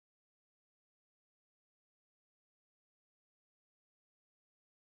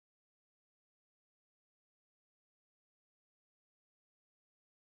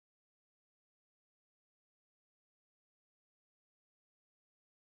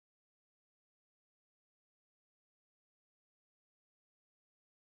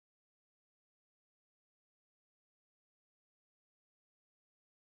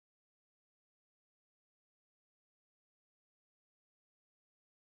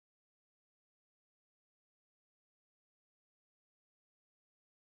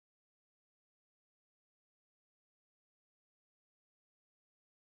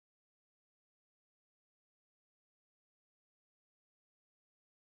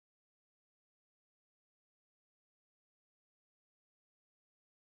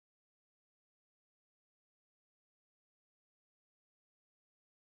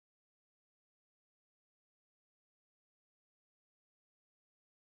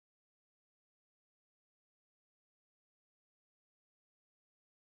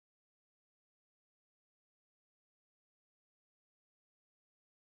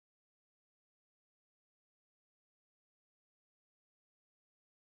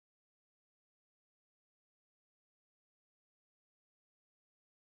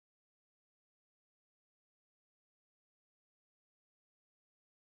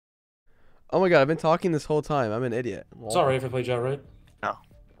Oh my god, I've been talking this whole time. I'm an idiot. It's alright if I play Jet, right? No.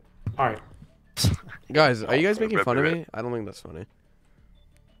 Alright. Guys, are you guys making fun of me? I don't think that's funny.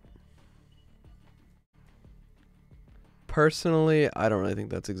 Personally, I don't really think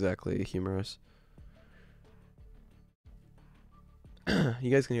that's exactly humorous.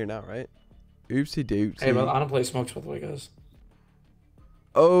 You guys can hear now, right? Oopsie doopsie. Hey, but I don't play smokes, by the way, guys.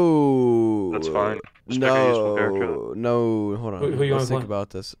 Oh. That's fine. No. No. Hold on. Who you Let's think play? about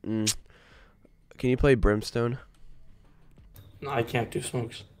this. Can you play Brimstone? No, I can't do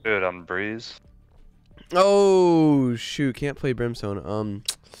smokes. Good on Breeze. Oh shoot! Can't play Brimstone. Can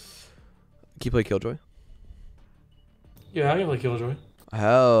you play Killjoy? Yeah, I can play Killjoy.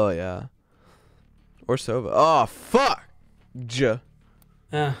 Hell yeah. Or Sova. Oh fuck. Yeah.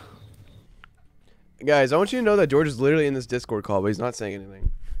 Guys, I want you to know that George is literally in this Discord call, but he's not saying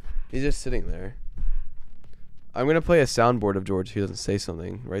anything. He's just sitting there. I'm gonna play a soundboard of George if he doesn't say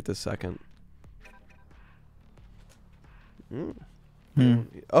something right this second.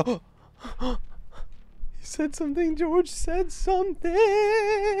 Oh. He said something. George said something.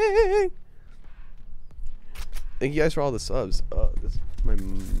 Thank you guys for all the subs. My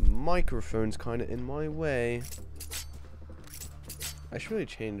microphone's kind of in my way. I should really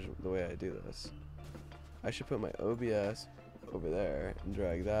change the way I do this. I should put my OBS over there and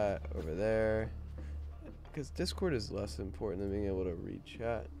drag that over there. Because Discord is less important than being able to read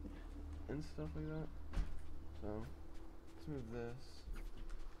chat and stuff like that. So, let's move this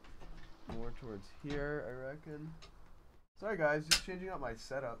more towards here, I reckon. Sorry guys, just changing up my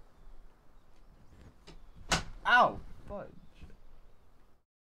setup. Ow! Fudge.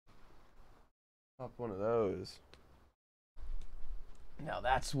 Pop one of those. Now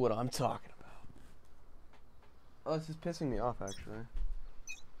that's what I'm talking about. Oh, this is pissing me off actually.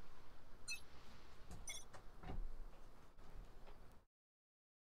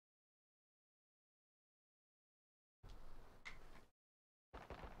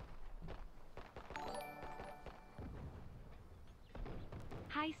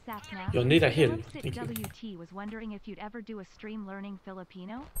 Hi, Sapnap. You'll need a hit. Thank you. WT was wondering if you'd ever do a stream learning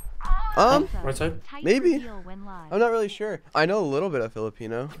Filipino. Right side? Maybe. I'm not really sure. I know a little bit of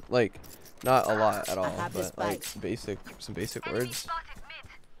Filipino, like not a lot at all, but like some basic words.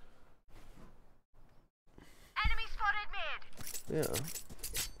 Yeah,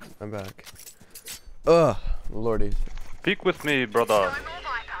 I'm back. Ugh, lordy. Speak with me, brother.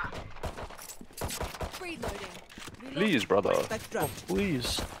 Please, brother. Oh,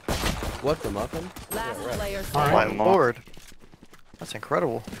 please. What, the muffin? Last Yeah, right. player Oh my lord. That's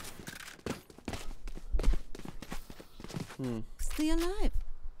incredible. Stay alive.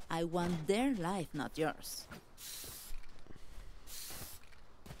 I want their life, not yours.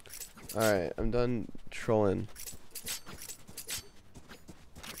 Alright, I'm done trolling.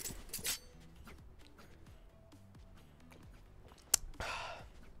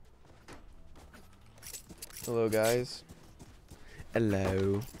 Hello guys.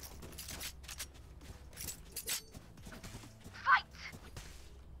 Hello.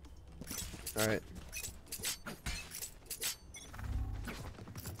 Alright.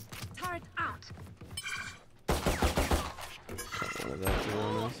 Turret out. One of that, to be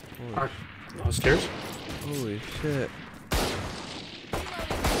honest. Downstairs? Holy shit.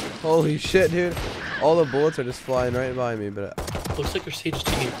 Holy shit, dude. All the bullets are just flying right by me, but Looks like your Sage is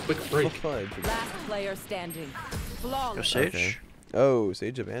taking a quick break. Last player standing. Go Flawless. Sage. Okay. Oh,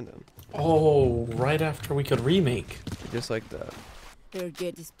 Sage abandoned. Oh, right after we could remake. Just like that. Their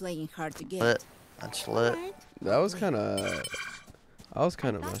jet is playing hard to get. Lit. That's lit. That was kind of... I was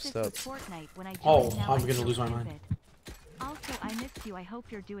kind of messed up. Oh, I'm gonna lose my mind. Also, I missed you. I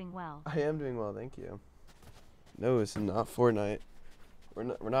hope you're doing well. I am doing well, thank you. No, it's not Fortnite.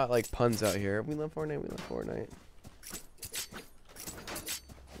 We're not like puns out here. We love Fortnite, we love Fortnite.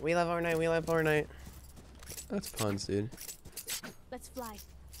 We love Fortnite, we love Fortnite. That's puns, dude. Let's fly.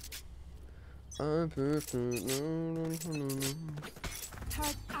 Oh Turret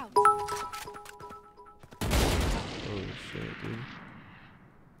out. shit, dude.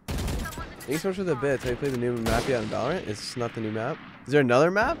 Thanks so much for the bits. Have you played the new map yet on Valorant? It's not the new map. Is there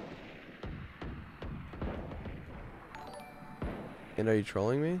another map? And are you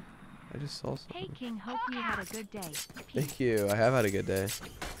trolling me? I just saw something. Hey King, hope you had a good day. Thank you. I have had a good day.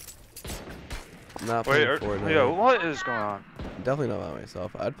 I'm not Wait, playing Fortnite. yo, what is going on? Definitely not by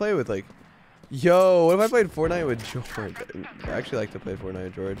myself. I'd play with like, yo, what if I played Fortnite with George? I actually like to play Fortnite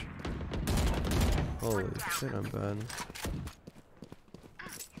with George. Holy shit, I'm bad.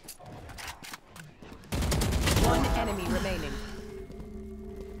 One enemy remaining.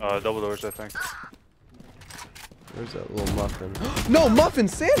 Double doors, I think. Where's that little muffin? No, muffin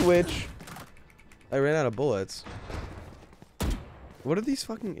sandwich! I ran out of bullets. What are these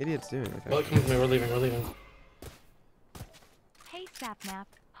fucking idiots doing? Okay. Well, come with me. We're leaving. We're leaving. Hey Sapnap,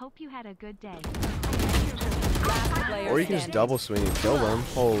 hope you had a good day. Or you can just double swing and kill them.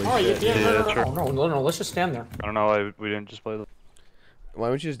 Holy Oh, shit. yeah, Yeah, sure. no. Let's just stand there. I don't know why we didn't just play the. Why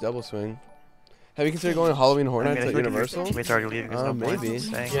wouldn't you just double swing? Have you considered going Halloween Horror Nights at Universal? Teammates already leaving. There's no point Maybe. in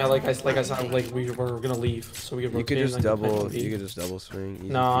staying. Yeah, like I said, like we were gonna leave, so we could. You could rotate just and then double. leave. You could just double swing. Easy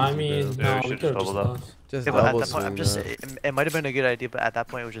No, peasy, I mean, bro. Yeah, no, we we should could have double just that. left. Just Yeah, but at double that point, swing. I'm just. that. It might have been a good idea, but at that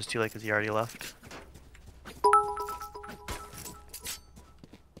point, it was just too late because he already left.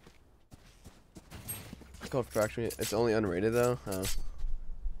 It's called Fracturing. It's only unrated though. Oh.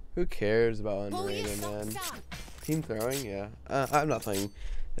 Who cares about unrated, man? Team throwing, yeah. I'm not playing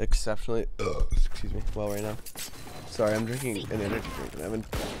exceptionally. Excuse me. Well, right now. Sorry, I'm drinking an energy drink, and I haven't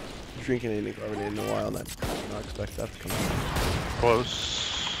drinking any carbonate in a while, and I did not expect that to come out.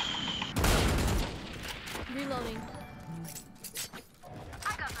 Close. Reloading.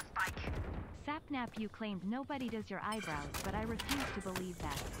 Sapnap, you claimed nobody does your eyebrows, but I refuse to believe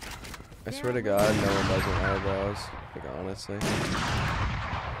that. I swear to God, no one does my eyebrows. Like honestly.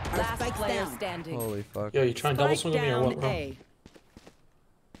 Last player standing. Holy fuck. Yo, you trying to double swing with me or what, bro?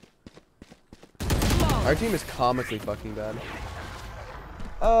 Our team is comically fucking bad.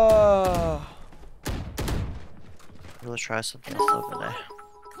 Let's try something else over there.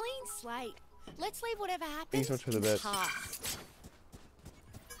 Clean slate. Let's leave whatever happens. Thanks so much for the in the bits. past.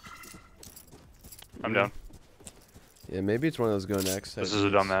 I'm down. Yeah, maybe it's one of those go next. This is a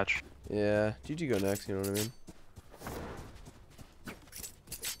dumb match. Yeah, GG go next, you know what I mean?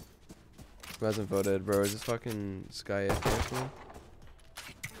 Who hasn't voted, bro? Is this fucking Sky AFK?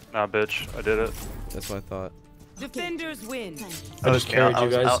 Nah, bitch. I did it. That's what I thought. Defenders win. I just carried you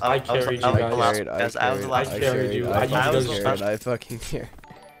guys. I carried you guys. I was the last. I carried you. I fucking carried.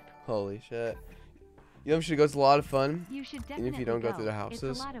 Holy shit. You know, I'm sure it goes a lot of fun. You should And definitely if you don't go through the houses.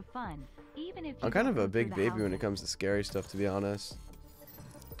 It's a lot of fun. Even if you I'm kind don't of a go through big the baby when it houses. comes to scary stuff, to be honest.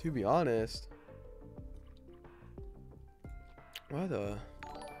 To be honest. Why the...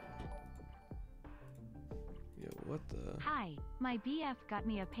 Yo, what the... Hi, my BF got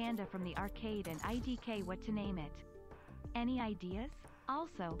me a panda from the arcade and IDK what to name it. Any ideas?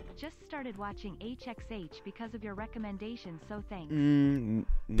 Also, just started watching HXH because of your recommendation, so thanks.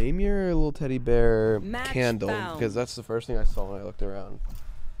 Name your little teddy bear Match Candle, found. because that's the first thing I saw when I looked around.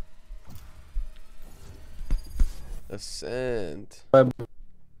 Ascent.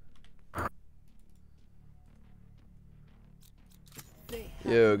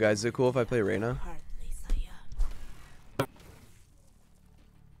 Yo, guys, is it cool if I play Reyna?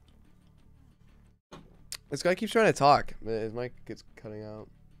 This guy keeps trying to talk. His mic gets cutting out.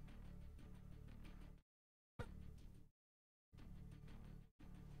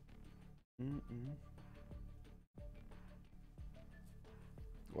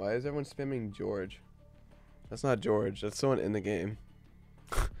 Why is everyone spamming George? That's not George. That's someone in the game.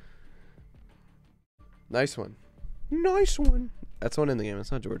 Nice one. Nice one. That's someone in the game.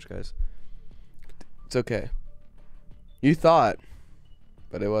 That's not George, guys. It's okay. You thought,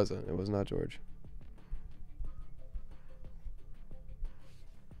 but it wasn't. It was not George.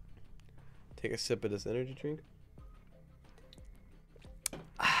 Take a sip of this energy drink.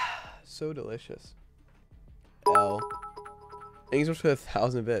 So delicious. L. Thank you so much for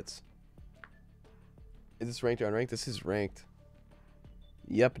 1,000 bits. Is this ranked or unranked? This is ranked.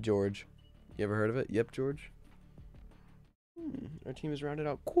 Yep, George. You ever heard of it? Yep, George. Our team is rounded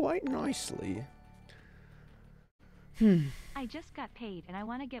out quite nicely. I just got paid and I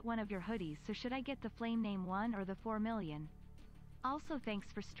want to get one of your hoodies, so should I get the Flame Name 1 or the 4 million? Also, thanks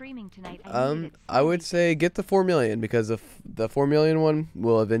for streaming tonight. I would say get the 4 million because the 4 million one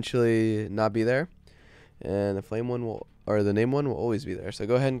will eventually not be there, and the flame one will, or the name one will always be there. So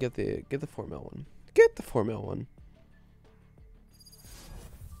go ahead and get the 4 mil one. Get the 4 mil one.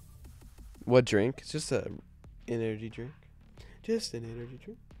 What drink? It's just a energy drink. Just an energy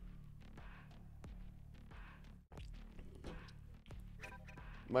drink.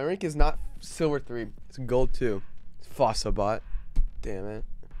 My rank is not silver 3. It's gold 2. It's Fossabot. Damn it.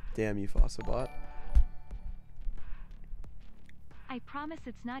 Damn you, Fossabot. I promise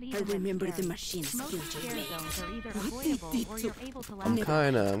it's not I even remember that the scary. machines Most killed scare me. zones are either avoidable or you're able to laugh.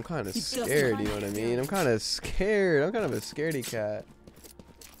 I'm kind of scared, you know what I mean? I'm kind of scared. I'm kind of a scaredy cat.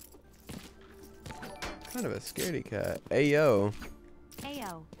 Kind of a scaredy cat. Ayo.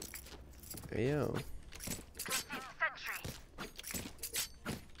 Ayo. Ayo.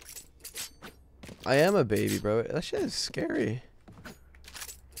 I am a baby, bro. That shit is scary.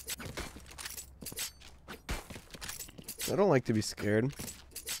 I don't like to be scared.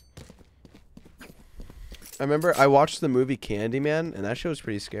 I remember I watched the movie Candyman, and that shit was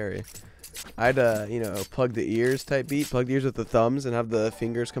pretty scary. I'd you know, plug the ears type beat, plug the ears with the thumbs, and have the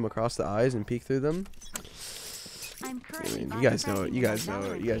fingers come across the eyes and peek through them. I mean, you guys know what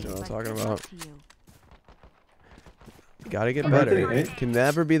I'm talking about. Gotta get better. Can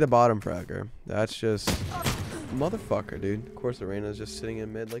never be the bottom fragger. That's just motherfucker, dude. Of course, Arena's just sitting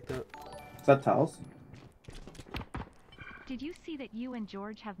in mid like that. Is that Talos? Did you see that you and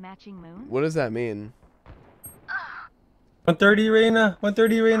George have matching moons? What does that mean? 130 Reina.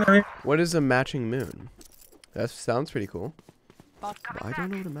 130 Reina. What is a matching moon? That sounds pretty cool. I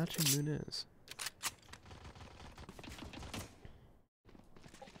don't know what a matching moon is.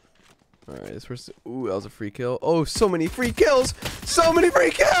 Alright, this was. Ooh, that was a free kill. Oh, so many free kills! So many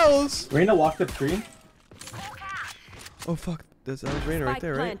free kills! Reina walked up screen. Oh, fuck. That was Reina right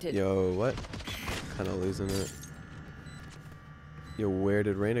there, right? Yo, what? Kind of losing it. Yo, where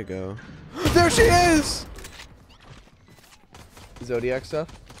did Reina go? There she is! Zodiac stuff?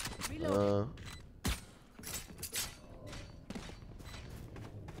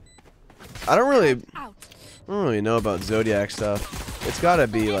 I don't really know about Zodiac stuff. It's gotta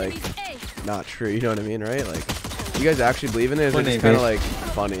be like not true, you know what I mean, right? Like, you guys actually believe in it? Or is it kind of like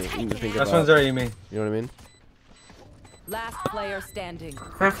funny? You think about, This one's already aiming. You know what I mean? Last player standing.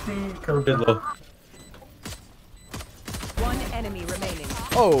 50. Cover bid low. One enemy remaining.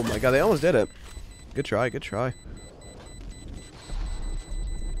 Oh my god, they almost did it. Good try, good try.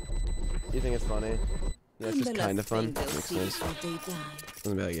 You think it's funny? Yeah, it's just kind of fun. Makes sense.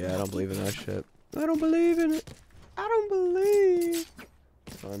 I'm be like, yeah, I don't believe in that shit. I don't believe in it. I don't believe.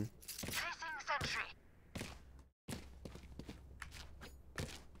 It's fun.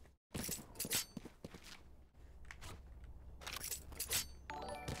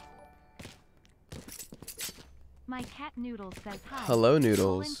 My cat Noodles says hi. Hello,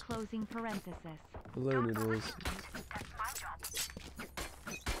 Noodles. Closing parenthesis. Hello, Noodles.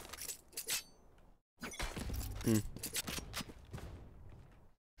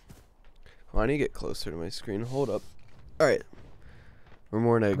 I need to get closer to my screen. Hold up. Alright. We're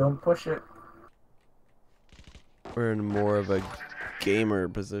more in a... Don't push it. We're in more of a gamer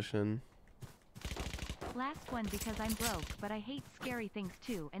position. Last one because I'm broke, but I hate scary things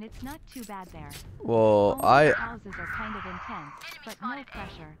too, and it's not too bad there. Well, Only the houses are kind of intense, but no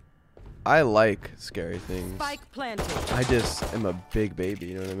pressure. I like scary things. Spike planted. I just am a big baby,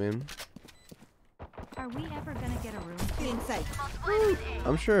 you know what I mean? Are we ever gonna get a room? Inside.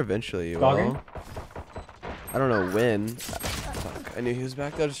 I'm sure eventually you Dogging? will. I don't know when. Fuck, I knew he was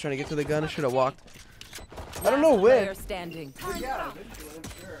back there just trying to get to the gun. I should have walked. I don't know when. Player standing.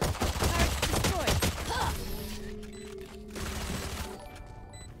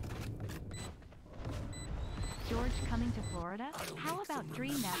 George coming to Florida? How about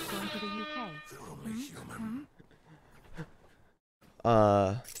DreamNap going to the UK?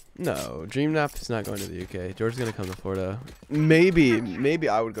 No. DreamNap is not going to the UK. George's gonna come to Florida. Maybe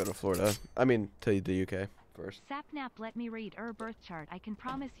I would go to Florida. I mean, to the UK first. Sapnap, let me read birth chart. I can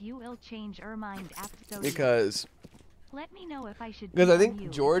promise you it'll change mind after so. Because. Let me know if I should. Because I think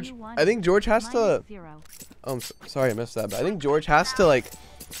George has to. Oh, I'm sorry I missed that, but I think George has to like,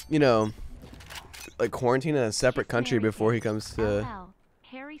 you know, like quarantine in a separate country before he comes to.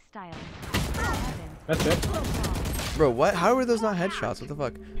 Harry Styles. That's it. Bro, what? How were those not headshots? What the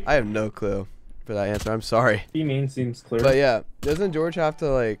fuck? I have no clue for that answer. I'm sorry. He means seems clear. But yeah, doesn't George have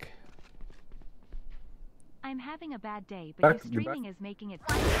to like? I'm having a bad day, but your streaming is making it.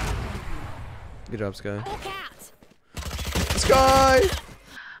 Good job, Sky. Sky.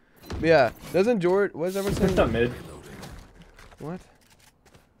 Yeah, doesn't George? What is everyone saying? It's not mid. What?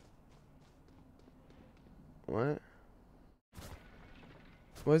 What?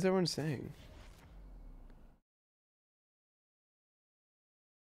 What is everyone saying?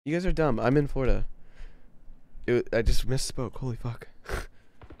 You guys are dumb. I'm in Florida. I just misspoke. Holy fuck.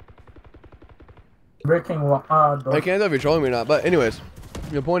 Breaking I can't tell if you're trolling me or not, but anyways,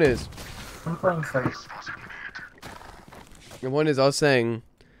 the point is. I'm playing safe. The point is, I was saying,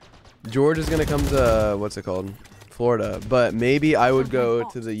 George is gonna come to what's it called, Florida, but maybe I would go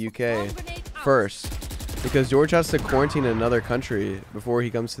to the UK first, because George has to quarantine in another country before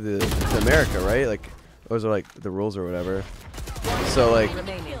he comes to America, right? Like, those are like the rules or whatever. So like,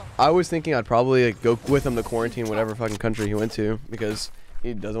 I was thinking I'd probably like go with him to quarantine whatever fucking country he went to, because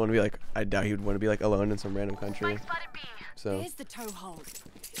he doesn't want to be like, I doubt he would want to be like alone in some random country. So. There's the toe hold.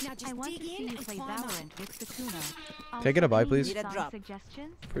 Now just I want to dig see in you and play climb up. Valorant with Sakuna. Can I get a buy, please?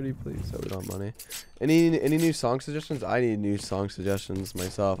 Suggestions? Pretty please, so we don't have money. Any new song suggestions? I need new song suggestions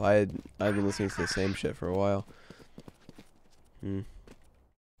myself. I've been listening to the same shit for a while.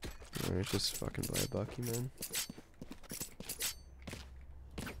 Alright, just fucking buy a Bucky, man.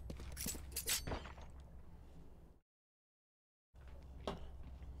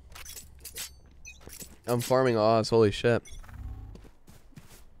 I'm farming Oz, holy shit.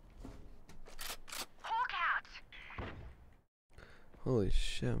 Holy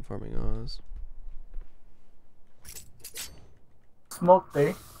shit, I'm farming Oz. Smoke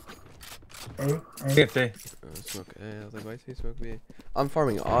A. A. Smoke A. I was like, why say smoke B? I'm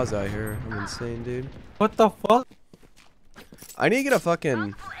farming Oz out here. I'm insane, dude. What the fuck? I need to get a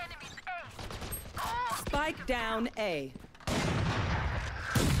fucking. Spike down A.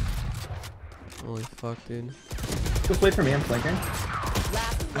 Holy fuck, dude. Just wait for me, I'm flanking.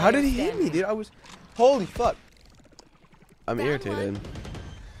 How did he hit me, dude? I was. Holy fuck. I'm irritated.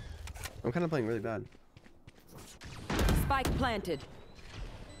 I'm kind of playing really bad. Spike planted.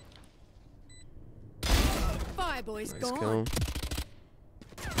 Fire boys Nice gone.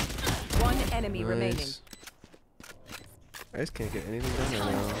 kill. One enemy remaining. Nice. I just can't get anything done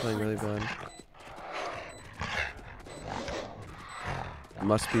right now. I'm playing really bad.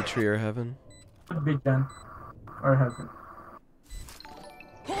 Must be tree or heaven. Could be Gen. Or heaven.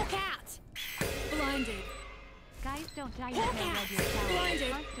 Hawk out. Blinded. Guys, don't die if they read your tower.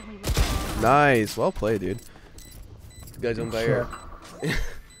 Blinded. Constantly looking. Nice. Well played, dude. You guys don't die here.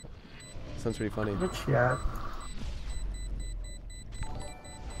 Sounds pretty funny. Good shot.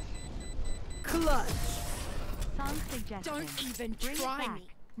 Clutch. Song suggestion. Don't even Bring it try back. me.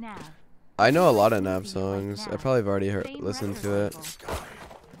 Now. I know a lot of Nav songs. I probably have already listened to it.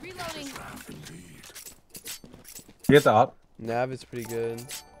 Reloading. You get the op? Nav is pretty good.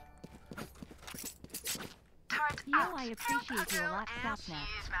 You know I appreciate you a lot,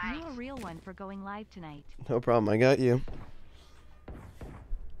 Sapnap. You a real one for going live tonight. No problem. I got you.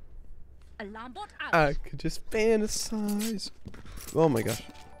 Alarm bot out. I could just fantasize. Oh my gosh.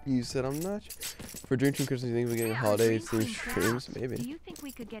 You said I'm not. For Dream Team Christmas, you think we're getting holiday themed streams? Do Maybe. you think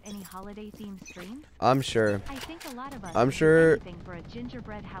we could get any holiday themed streams? I'm sure. I think a lot of us I'm would do sure. anything for a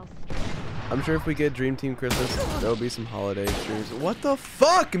gingerbread house stream. I'm sure if we get Dream Team Christmas, there'll be some holiday streams. What the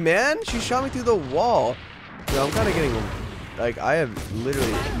fuck, man? She shot me through the wall. Yo, I'm kind of getting, like, I have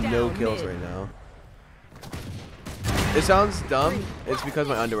literally no kills right now. It sounds dumb. It's because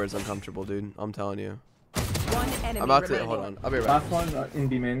my underwear is uncomfortable, dude. I'm telling you. One enemy I'm about to, remaining. hold on. I'll be right back. Last one in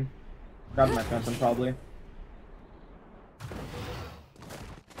B main. Grab my phantom probably.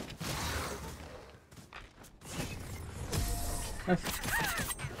 Nice.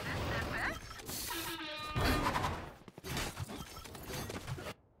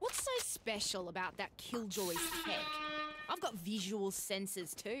 What's so special about that Killjoy's tech? I've got visual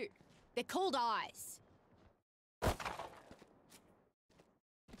sensors too. They're called eyes.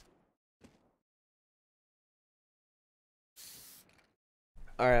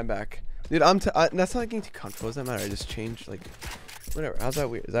 Alright, I'm back. Dude, that's not getting too comfortable. Does that matter? I just changed, like, whatever. How's that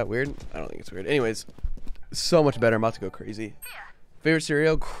weird? Is that weird? I don't think it's weird. Anyways, so much better. I'm about to go crazy. Favorite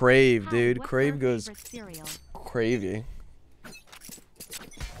cereal? Crave, dude. What's Crave your goes favorite cereal? cravey.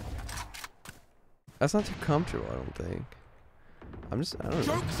 That's not too comfortable, I don't think. I don't know.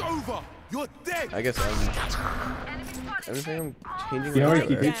 Joke's over. You're dead. I guess I just think I'm changing You know my where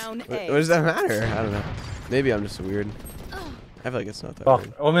you color. Down What A. does that matter? I don't know. Maybe I'm just weird. I feel like it's not that Oh,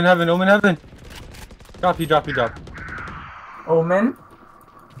 weird. Omen heaven, Omen heaven. Drop. Omen.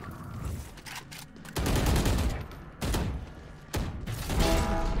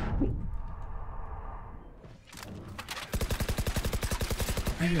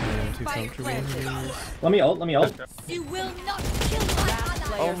 Maybe I'm too comfortable. Let me ult. You will not kill my Last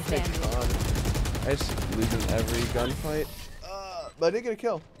ally. player Oh my standing. god. I just losing every gunfight. But I did get a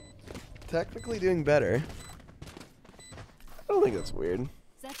kill. Technically doing better. I don't think that's weird.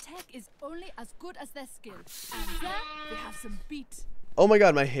 Their tech is only as good as their skill. And there they have some beat. Oh my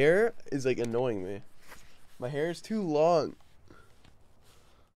god, my hair is like annoying me. My hair is too long.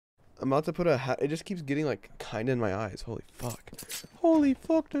 I'm about to put a hat. It just keeps getting like kinda in my eyes. Holy fuck. Holy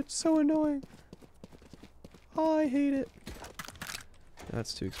fuck, that's so annoying. I hate it.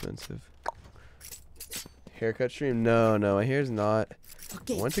 That's too expensive. Haircut stream? No, my hair's not.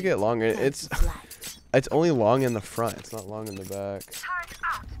 I want to get longer. It's only long in the front. It's not long in the back.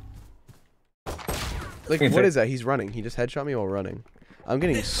 Like, what is that? He's running. He just headshot me while running. I'm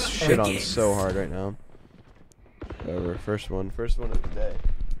getting shit on so hard right now. Whatever. First one of the day.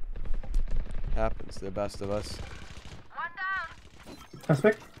 Happens to the best of us.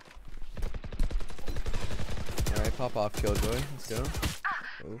 Suspect. Alright, pop off, Killjoy. Let's go.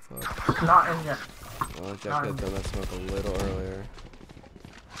 Oh, fuck. Not in yet. Oh, Jack had done that smoke a little earlier.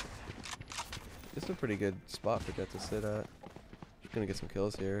 This is a pretty good spot for Jet to sit at. Should gonna get some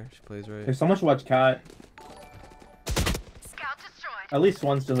kills here. She plays right. There's so much to watch cat. At least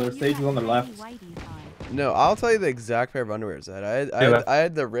one's still here. Sage is on the left. No, I'll tell you the exact pair of underwears that I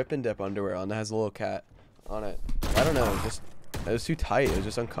had the rip and dip underwear on that has a little cat on it. I don't know, it was too tight. It was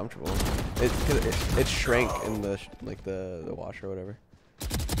just uncomfortable. It shrank in the the washer or whatever.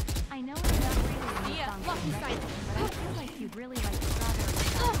 I know it's not really a song, but I feel like you'd really like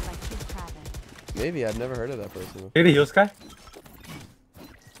strawberry like Kid Travis. Maybe I've never heard of that person before. Hey, the heal Sky?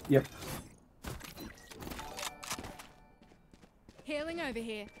 Yep. Healing over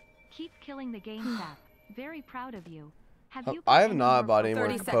here. Keep killing the game, Sap. Very proud of you. Have you I have not bought any more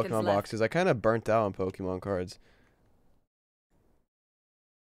 30 seconds Pokemon left. boxes. I kind of burnt out on Pokemon cards.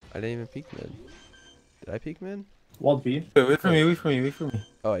 I didn't even peek mid. Did I peek mid? Walled B. Wait for me, wait for me, wait for me.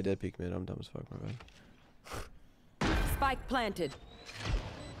 Oh, I did peek mid. I'm dumb as fuck, my bad. Spike planted.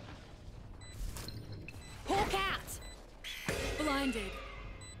 Hawk out. Blinded.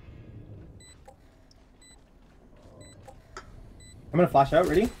 I'm gonna flash out.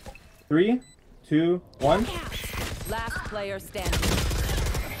 Ready? 3, 2, 1. Last player standing.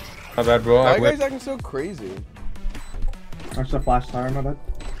 My bad, bro. Why are you guys acting so crazy? I should have flashed higher, my bad.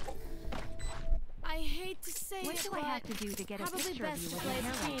 I hate to say What it, do I have to do to get a probably picture of best you to with play your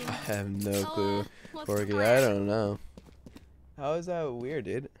hair as like team. I that? have no clue, what's the Porky. plan? I don't know. How is that weird,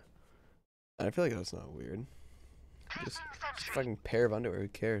 dude? I feel like that's not weird. Just a fucking pair of underwear. Who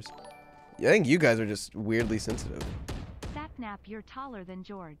cares? Yeah, I think you guys are just weirdly sensitive. Sapnap, you're taller than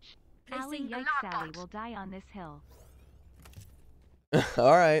George. Ali Yikes Sally will die on this hill.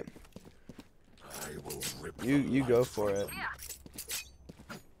 All right. You go for it.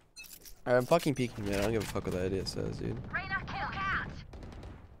 Alright, I'm fucking peeking, man. I don't give a fuck what that idiot says, dude.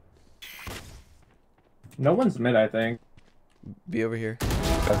 No one's mid, I think. Be over here.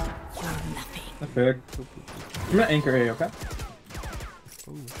 That's big. I'm gonna anchor A, okay?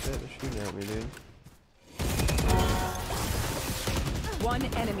 Oh shit, they're shooting at me, dude. One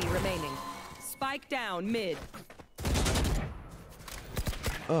enemy remaining. Spike down mid.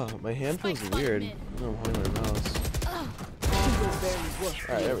 Oh, my hand feels Spike's weird. mid. I don't know, I'm holding my mouse.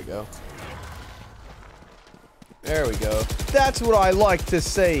 Alright, there we go. There we go. That's what I like to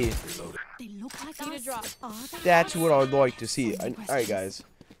see. They look like us. Drop. That's what I'd like to see. Alright, guys.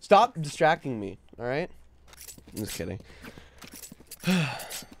 Stop distracting me, alright? I'm just kidding.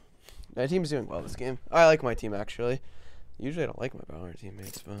 My team's doing well this game. I like my team, actually. Usually I don't like my Valorant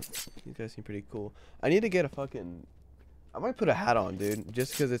teammates, but these guys seem pretty cool. I need to get a fucking... I might put a hat on, dude,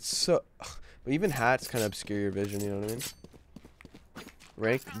 just because it's so... But even hats kind of obscure your vision, you know what I mean?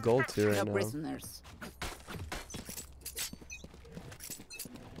 Rank gold too right now. Prisoners.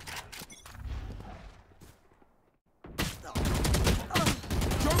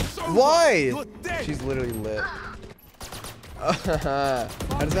 Why? She's literally lit. How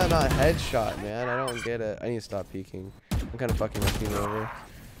does that not headshot, man? I don't get it. I need to stop peeking. I'm kind of fucking my team over.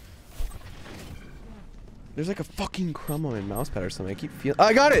 There's like a fucking crumb on my mouse pad or something. I keep feeling.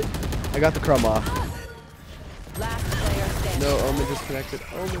 I got it! I got the crumb off. Last player standing. No, Omen disconnected.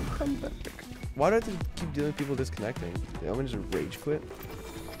 Omen, come back. Why do I have to keep dealing with people disconnecting? Did Omen just rage quit?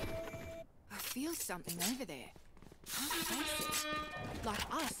 I feel something over there. Can't place it.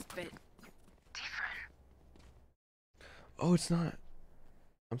 Like us, but different. Oh, it's not.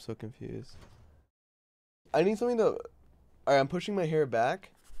 I'm so confused. I need something to... Alright, I'm pushing my hair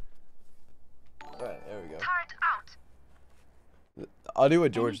back. Alright, there we go. I'll do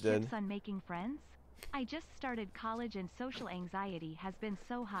what George Any did. tips on making friends? I just started college and social anxiety has been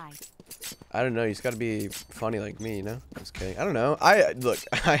so high. I don't know, you just gotta be funny like me, you know? Just kidding. I don't know. Look,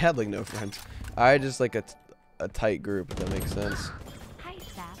 I had like no friends. I had just like a tight group, if that makes sense. Hi,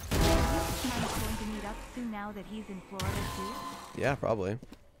 Sap. Are you guys going to meet up soon now that he's in Florida too? Yeah, probably.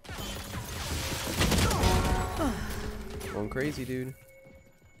 Going crazy, dude.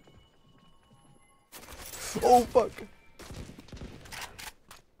 Oh, fuck.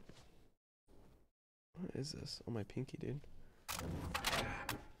 What is this? Oh, my pinky, dude.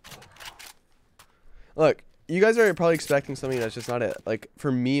 Look, you guys are probably expecting something that's just not it. Like,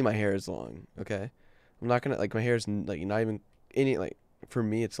 for me, my hair is long, okay? I'm not gonna, like, my hair is, like, not even any, like, for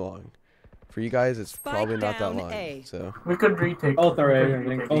me, it's long. For you guys, it's probably not that long, so. We could retake. Ult or A, I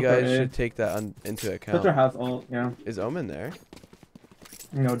think. You guys should take that into account. Citra has ult, yeah. Is Omen there?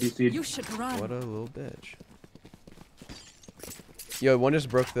 No, DC. You should run. What a little bitch. Yo, one just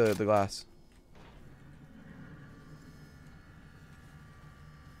broke the glass.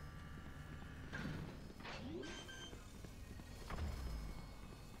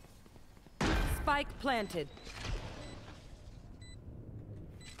 Spike planted.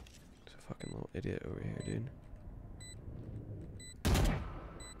 There's a fucking little idiot over here, dude.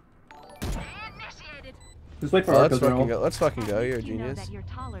 Just wait for let's Arco to fucking roll. go. Let's fucking go. You're a You know genius. that you're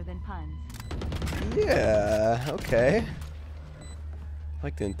taller than puns. Yeah. Okay.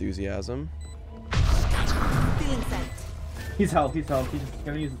 Like the enthusiasm. He's held. He's held. He's just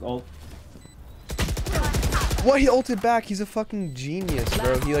gonna use his ult. What? He ulted back. He's a fucking genius,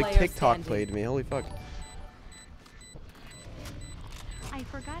 bro. He like TikTok played me. Holy fuck. I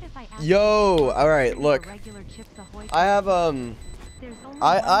forgot if I asked Yo. All right. Look. I have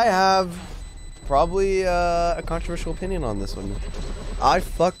I have probably a controversial opinion on this one. I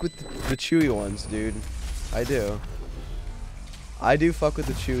fuck with the chewy ones, dude. I do. I do fuck with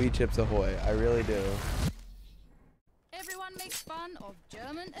the chewy Chips Ahoy. I really do. Everyone makes fun of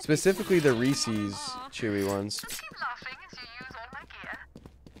German. Specifically the Reese's chewy ones.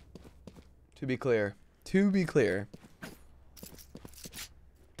 To be clear. To be clear.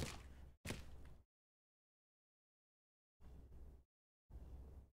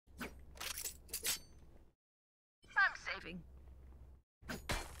 I'm saving.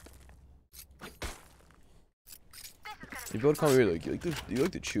 If you call me like, you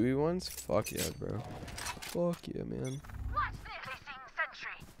like the chewy ones? Fuck yeah, bro. Fuck yeah, man.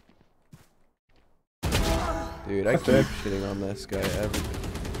 Dude, I keep shitting on this guy every.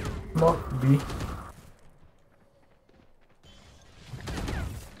 B.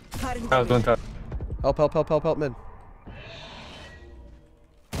 I was going to. Help, help, help, help, help, mid.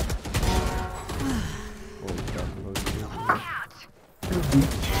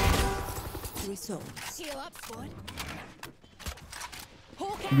 Heal up, squad.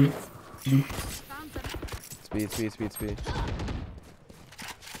 B. B. Speed, speed, speed, speed.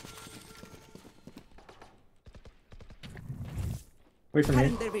 Wait for me.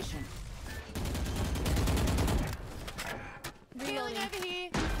 Reeling over here.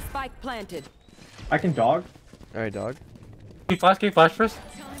 Spike planted. I can dog. Alright, dog. Can you flash first?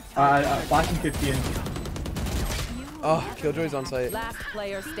 Flashing 15. Oh, Killjoy's on site. Last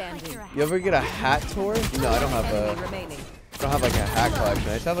player standing. You ever get a hat tour? No, I don't have Enemy a. remaining. I don't have like a hat collection.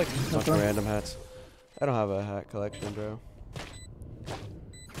 I just have like a bunch of random hats. I don't have a hat collection, bro.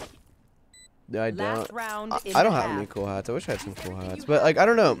 No, I don't. Last round in I don't the have half. any cool hats. I wish I had some cool hats, but like I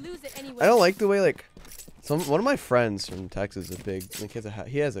don't know. I don't like the way like one of my friends from Texas is a big like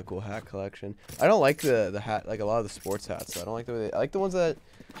he has a cool hat collection. I don't like the hat like a lot of the sports hats. So I don't like the way I like the ones that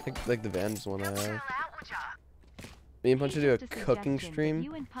like the Vans one I have. Me and Punch should do a cooking stream.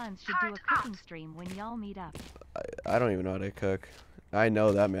 You and Puns should do a cooking stream when y'all meet up. I don't even know how to cook. I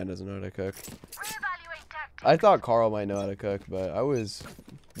know that man doesn't know how to cook. I thought Carl might know how to cook, but I was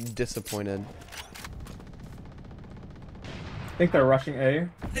disappointed. I think they're rushing A.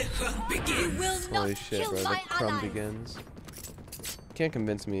 Holy shit, bro. The crumb begins. Can't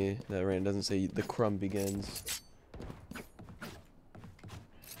convince me that Rand doesn't say the crumb begins.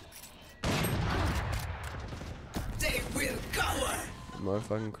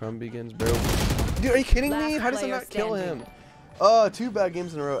 Motherfucking crumb begins, bro. Dude, are you kidding me? How does that not kill him? 2 bad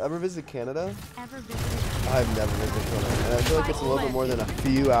games in a row. Ever visit Canada? Ever visited? I've never visited Canada. And I feel like it's a little bit more than a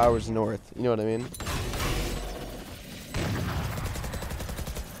few hours north. You know what I mean?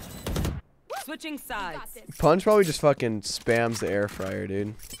 Switching sides. Punch probably just fucking spams the air fryer,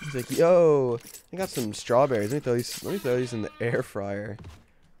 dude. He's like, yo, I got some strawberries. Let me throw these in the air fryer.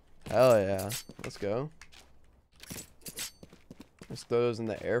 Hell yeah. Let's go. Let's throw those in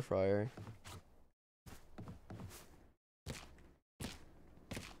the air fryer.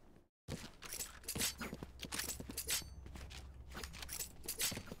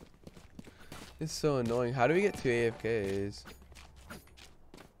 It's so annoying. How do we get 2 AFKs?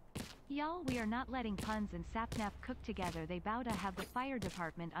 Y'all, we are not letting Puns and Sapnap cook together. They bow to have the fire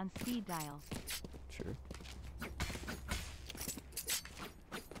department on speed dial. True.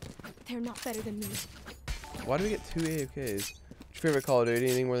 They're not better than me. Why do we get 2 AFKs? What's your favorite Call of Duty?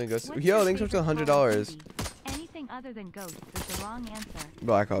 Anything more than Ghost? Yo, thanks so much for $100. Anything other than Ghost is the wrong answer.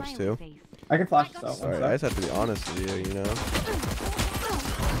 Black Ops 2. I can flash this out. Sorry, I just have to be honest with you, you know?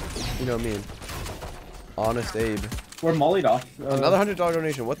 You know what I mean? Honest Abe. We're mollied off. Another $100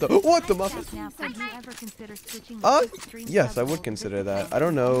 donation. What the muffin? Yes, I would consider that. I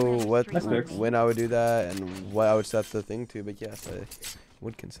don't know when I would do that and what I would set the thing to, but yes, I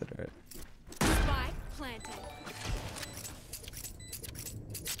would consider it. Spike planted.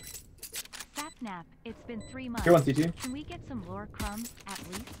 Sapnap, it's been 3 months. Here, one CT. Can we get some lore crumbs at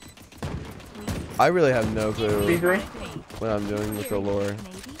least? I really have no clue what I'm doing with the lore.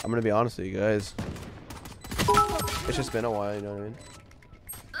 I'm gonna be honest with you guys. It's just been a while, you know what I mean?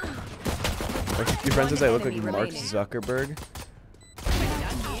 Like, your friend says I look like Mark Zuckerberg. I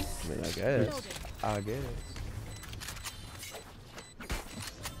mean, I guess. I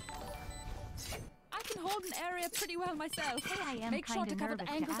can hold an well myself. Hey, I am Make sure kind to of cover nervous the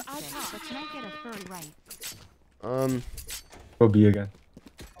to angles ask I this, pass. but can I get a furry right? Go B again.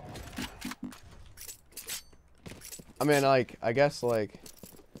 I mean, like, I guess, like,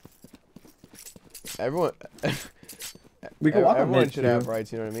 everyone, We can walk on everyone mid, should too. have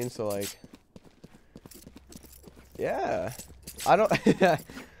rights, you know what I mean? So, like, yeah. I don't, Keep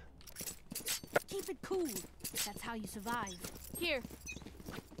it cool. That's how you survive. Here.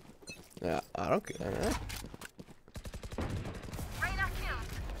 yeah, I don't care.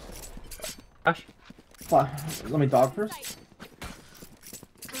 Flash. Let me dog first.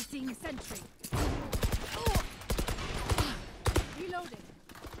 Placing sentry. Reloading.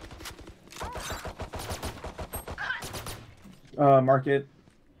 Market.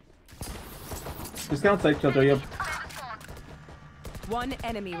 Discount site, Killjoy. Yep. One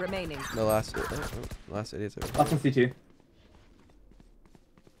enemy remaining. The last idiot's over. Last one CT.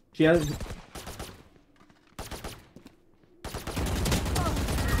 She has.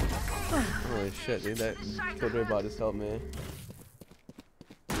 Holy shit, dude, that Killjoy bot just helped me.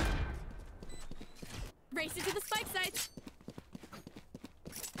 Race into the spike site.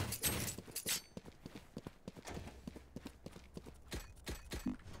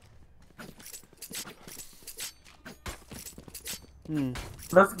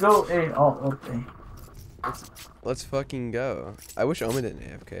 Let's go A. Oh, okay. Let's fucking go. I wish Omen didn't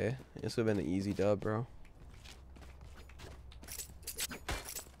AFK. This would have been an easy dub, bro.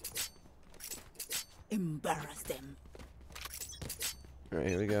 Embarrass them. Alright,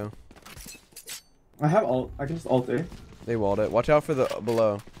 here we go. I have ult. I can just ult A. They walled it. Watch out for the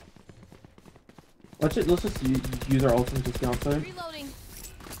below. Let's just use our ult and discount site. Reloading.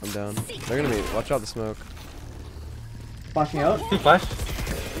 I'm down. They're gonna be. Watch out the smoke. Flashing out. Flash.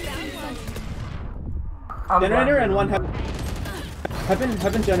 Generator and one heaven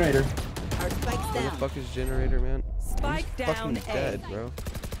generator. Our spike's Where the down. fuck is generator, man? Spike He's down fucking A. dead, bro.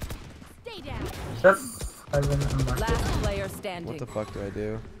 Stay down. That's. I don't know. Last player standing. What the fuck do I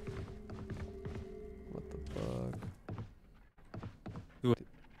do? What the fuck?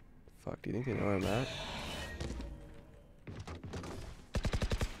 Fuck, do you think they know where I'm at?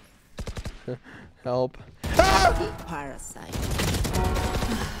 Help. Parasite.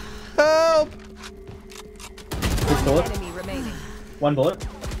 Help! Quick bullet. Enemy remaining. One bullet.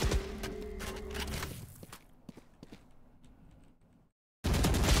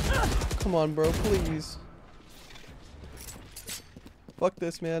 Come on, bro, please. Fuck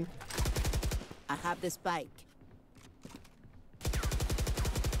this, man. I have the spike.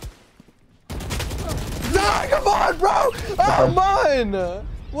 Nah, come on, bro! Oh, man!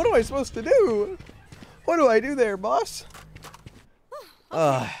 What am I supposed to do? What do I do there, boss? We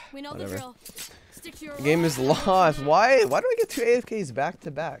know whatever. the drill. Stick to your The game is lost. Why do I get 2 AFKs back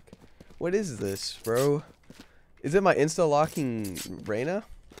to back? What is this, bro? Is it my insta locking Reyna?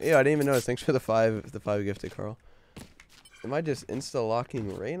 Yeah, I didn't even notice. Thanks for the five gifted, Carl. Am I just insta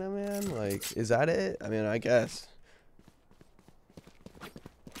locking Reyna, man? Like, is that it? I mean, I guess.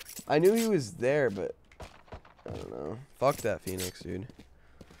 I knew he was there, but I don't know. Fuck that Phoenix, dude.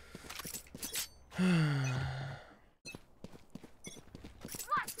 I'm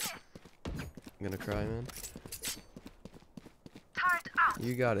gonna cry, man.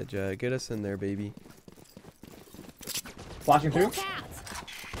 You got it, Jed. Get us in there, baby. Flashing through.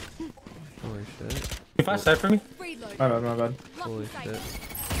 Holy shit. You flash side for me? My bad. Holy shit.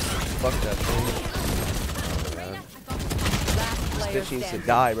 Fuck that thing. Yeah. This bitch needs to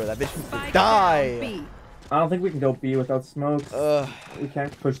die, bro. That bitch needs to die! I don't think we can go B without smoke. We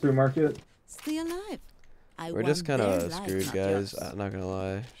can't push through market. Stay alive. We're just kind of screwed, guys. I'm not gonna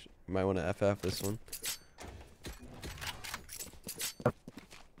lie. You might want to FF this one.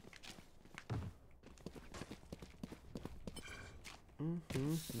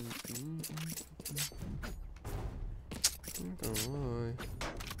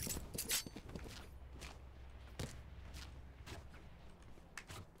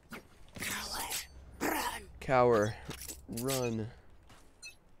 Cower, run.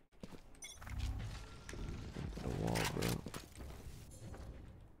 The wall, bro.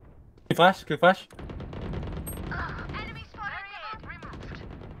 Good flash, good flash.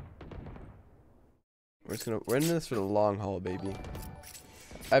 We're in this for the long haul, baby.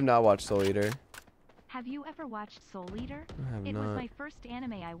 I have not watched Soul Eater. Have you ever watched Soul Eater? I have It not. was my first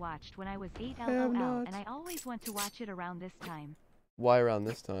anime I watched when I was 8 I have LOL, not. and I always want to watch it around this time. Why around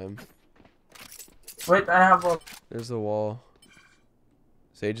this time? Wait, I have a. There's a wall.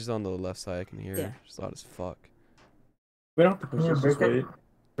 Sage is on the left side. I can hear her. There. She's loud as fuck. We don't have to push Can you this, just break wait. it?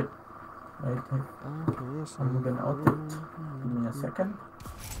 Wait, I'm gonna ult it. Give me a second.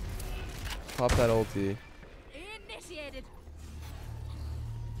 Pop that ulti.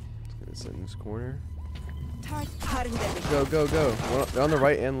 It's in this corner. Go. Go. Well, they're on the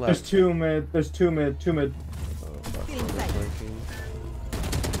right and left. There's two mid. There's two mid. Two mid. Oh, fuck. They're flanking.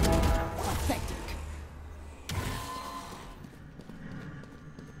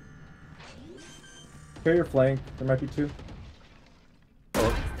 Clear your flank. There might be two.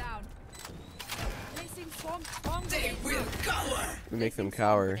 We make them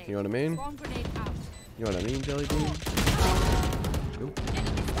cower. You know what I mean? You know what I mean, Jelly Bean?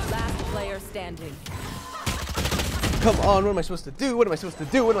 Last player standing. Come on, what am I supposed to do? What am I supposed to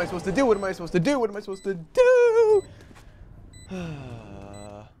do? What am I supposed to do? What am I supposed to do? What am I supposed to do?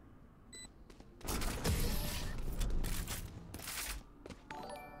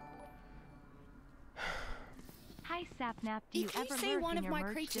 Hi Sapnap, do you ever say lurk one in of your my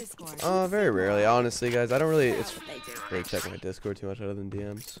merch creatures Discord? Very rarely, honestly, guys. I don't really, really check my Discord too much other than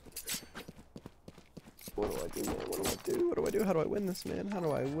DMs. What do I do, man? What do I do? What do I do? How do I win this, man? How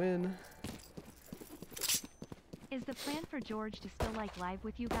do I win? Is the plan for George to still like live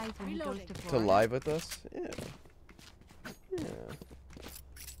with you guys when he goes to To Florida? live with us? Yeah. Yeah.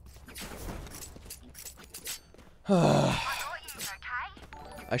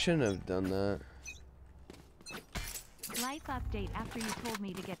 I shouldn't have done that. Life update after you told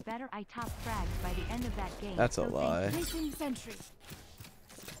me to get better I top frags by the end of that game. That's a so lie. thank you.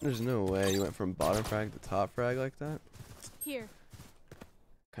 There's no way you went from bottom frag to top frag like that. Here.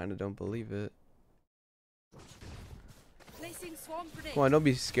 Kinda don't believe it. Placing swarm grenade. Come on, don't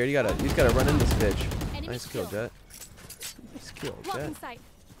be scared. You just gotta run in this bitch. Enemy Nice kill, Jet. Nice kill, Jet.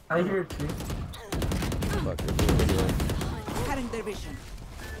 I hear you. Fuck, what are you doing? Cutting their vision.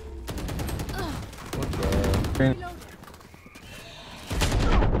 What the? Oh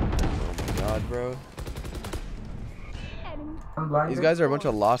my god, bro. I'm blind. These guys are a bunch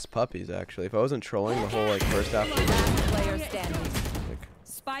of lost puppies, actually. If I wasn't trolling the whole like first half of the game, Player standing.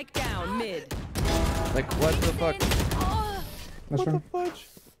 Spike down mid. like what the fuck? That's What the right. fudge?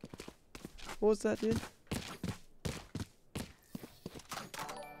 What was that, dude?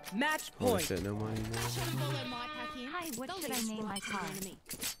 Match Holy point. shit, no money, no. Hi, what should I name my car?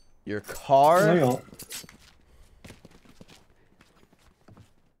 Your car? No, you don't.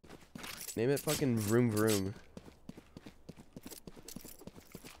 Name it fucking Vroom Vroom.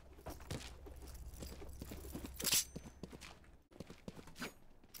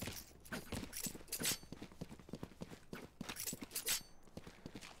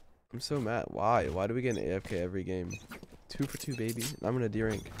 I'm so mad. Why? Why do we get an AFK every game? 2 for 2, baby. I'm gonna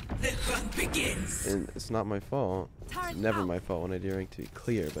D-rank. The hunt begins. And it's not my fault. It's never my fault when I D-rank, to be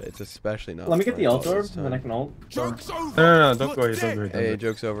clear, but it's especially not Let me get my the ult fault orb this and then I time. can ult. Joke's over. No, don't go here, don't go here. Hey,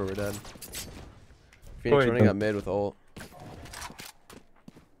 joke's over, we're dead. Phoenix running up mid with ult.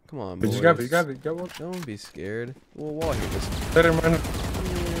 Come on, boys. You got it, go on. Don't be scared. We'll wall here this. Let him run.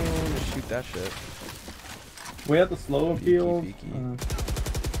 Shoot that shit. We have the slow appeal. Beaky. Oh,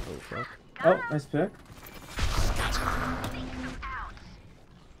 fuck. Oh, nice pick.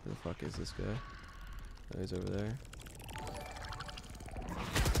 Who the fuck is this guy? Oh, he's over there.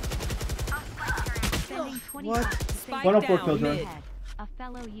 What? Spike 104 down killjoy. mid. A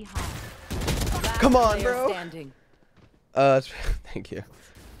fellow yeehaw. Come on, Player bro. Standing. Thank you.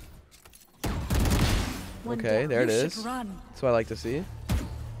 Okay, there it is. That's what I like to see.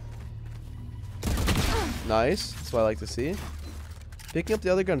 Nice. That's what I like to see. Picking up the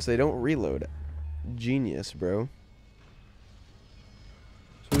other guns, they don't reload. Genius, bro.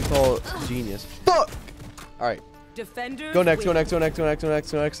 That's what we call genius. Fuck! Alright. Defenders Go next, go win. next, go next, go next, go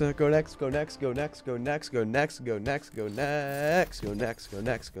next, go next, go next, go next, go next, go next, go next, go next, go next, go next, go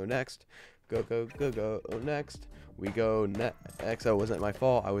next, go next, go next. We go next. That wasn't my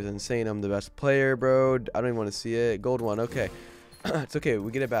fault. I was insane. I'm the best player, bro. I don't even want to see it. Gold one. Okay. It's okay.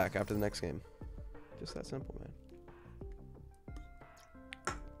 We get it back after the next game. Just that simple, man.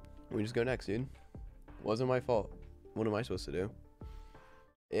 We just go next, dude. Wasn't my fault. What am I supposed to do?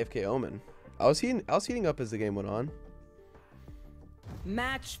 AFK Omen. I was heating up as the game went on.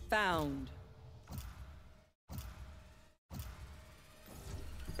 Match found.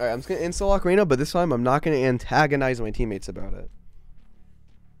 Alright, I'm just gonna insta-lock Reyna, but this time I'm not gonna antagonize my teammates about it.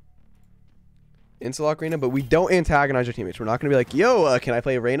 Insta-lock Reyna, but we don't antagonize our teammates. We're not gonna be like, yo, can I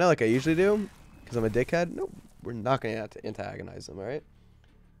play Reyna like I usually do? Because I'm a dickhead? No, we're not gonna antagonize them, alright?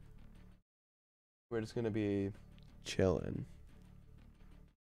 We're just gonna be chilling.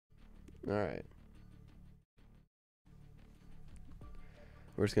 Alright.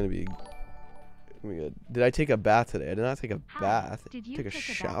 We're just gonna be... Did I take a bath today? I did not take a bath. Did you take a take a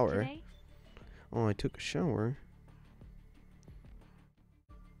bath shower. today? Oh, I took a shower.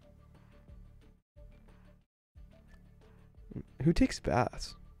 Who takes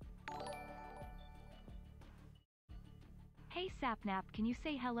baths? Sapnap, can you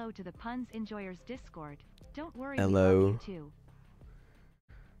say hello to the Puns Enjoyers Discord? Don't worry, hello. we love you too.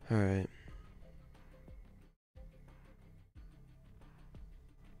 Alright.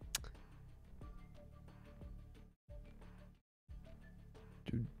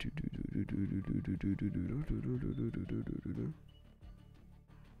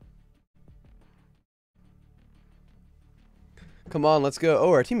 Come on, let's go.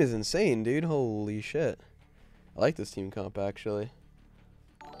 Oh, our team is insane, dude. Holy shit. I like this team comp, actually.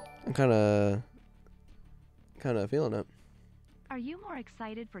 I'm kind of feeling it. Are you more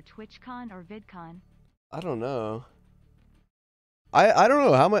excited for TwitchCon or VidCon? I don't know. I don't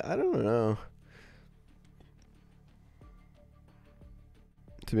know how much. I don't know.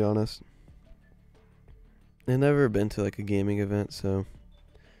 To be honest, I've never been to like a gaming event, so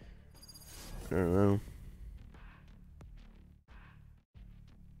I don't know.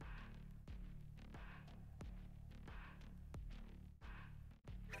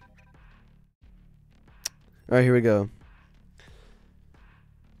 All right, here we go.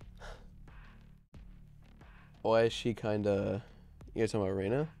 Why is she kinda? You guys talking about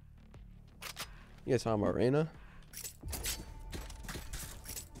Reyna? You guys talking about Reyna?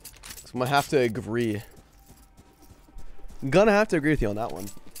 So I'm gonna have to agree. I'm gonna have to agree with you on that one.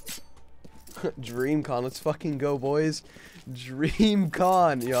 DreamCon, let's fucking go, boys.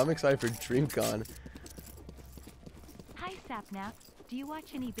 DreamCon. Yo, I'm excited for DreamCon. Hi, Sapnap. Do you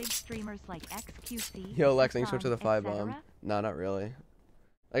watch any big streamers like XQC? Yo, Lex, thanks so much for the 5 bomb. No, not really.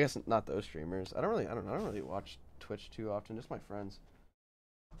 I guess not those streamers. I don't really watch Twitch too often. Just my friends.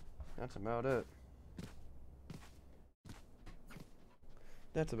 That's about it.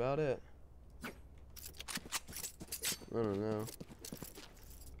 That's about it. I don't know.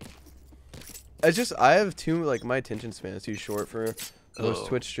 It's just I have too like my attention span is too short for most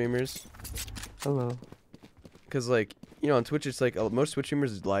Twitch streamers. Hello. Cause like you know on Twitch it's like most Twitch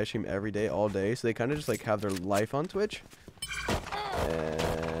streamers live stream every day all day, so they kind of just like have their life on Twitch.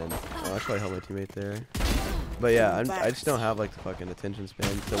 And oh, I should probably help my teammate there. But yeah, I just don't have like the fucking attention span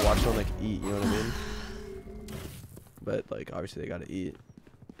to watch someone like eat. You know what I mean? But like obviously they gotta eat.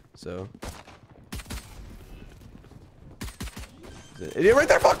 So. Idiot right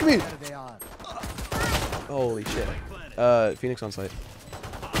there, fuck me! Holy shit. Phoenix on site.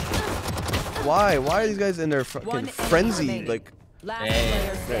 Why? Why are these guys in their fucking frenzy? Like,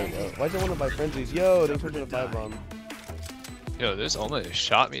 there you go. Why do they want to buy frenzies? Yo, they put in a 5 bomb. Yo, this almost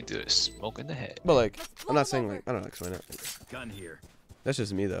shot me through a smoke in the head. But like, I'm not saying like, I don't know, explain it. Gun here. That's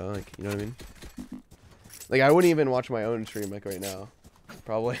just me though, like, you know what I mean? Like, I wouldn't even watch my own stream like right now.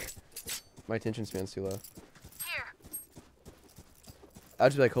 Probably. My attention span's too low. I'd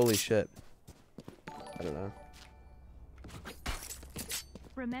just be like, holy shit. I don't know.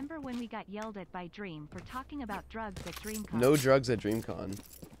 Remember when we got yelled at by Dream for talking about drugs at DreamCon? No drugs at DreamCon.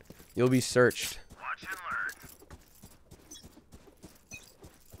 You'll be searched. Watch and learn.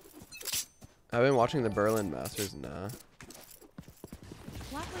 I've been watching the Berlin Masters. Nah.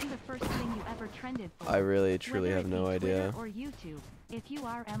 What was the first thing you ever trended for? I really, truly have no idea. Or YouTube, if you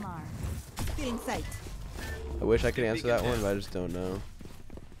are MR. Feeling sight. I wish I could answer that one, but I just don't know.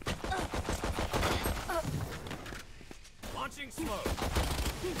 Launching smoke.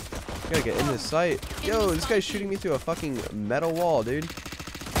 Gotta get in this sight. Yo, this guy's shooting me through a fucking metal wall, dude. What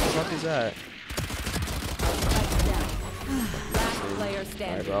the fuck is that?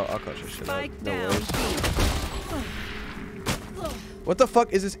 Alright, bro, I'll clutch this shit up. No worries. What the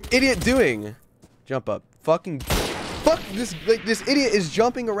fuck is this idiot doing? Jump up. Fucking fuck this, like, this idiot is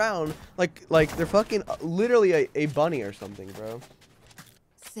jumping around like they're fucking literally a bunny or something, bro.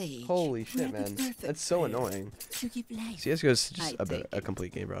 Sage, holy shit, man. That's so annoying. CSGO is just a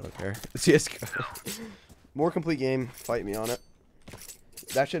complete game, bro. I don't care. CSGO. More complete game. Fight me on it.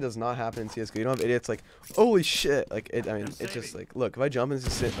 That shit does not happen in CSGO. You don't have idiots like, holy shit. Like, I mean, it's just like, look, if I jump into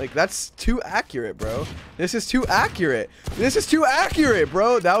this, like, that's too accurate, bro. This is too accurate. This is too accurate,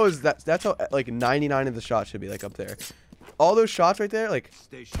 bro. That's how, like, 99 of the shots should be, like, up there. All those shots right there, like,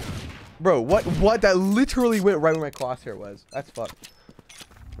 bro, what? That literally went right where my crosshair was. That's fucked.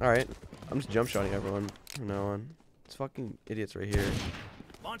 Alright, I'm just jump shotting everyone from now on. It's fucking idiots right here.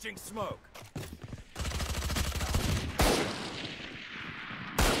 Launching smoke.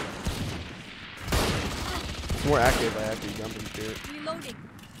 It's more accurate if I actually jump into it. Reloading.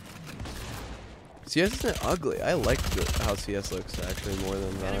 CS isn't ugly. I like how CS looks actually more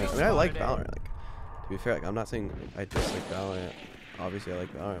than Valorant. I mean, I like Valorant. Like, to be fair, like, I'm not saying I dislike Valorant. Obviously, I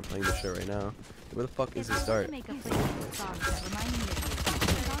like Valorant. I'm playing this shit right now. Where the fuck is this start?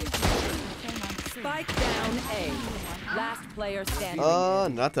 Spike down A. Last player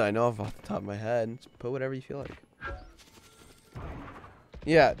standing. Not that I know of off the top of my head. Just put whatever you feel like.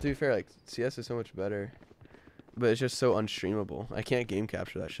 Yeah, to be fair, like CS is so much better, but it's just so unstreamable. I can't game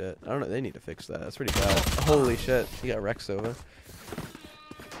capture that shit. I don't know. They need to fix that. That's pretty bad. Holy shit, you got Rex over.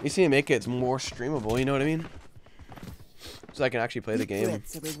 You see, make it more streamable. You know what I mean? So I can actually play the game.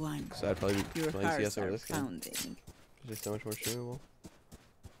 So I'd probably be playing CS over this game. It's just so much more streamable.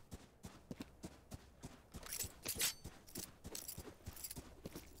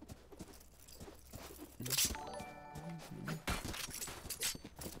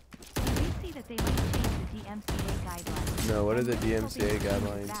 That they might change the DMCA guidelines. No, what are the DMCA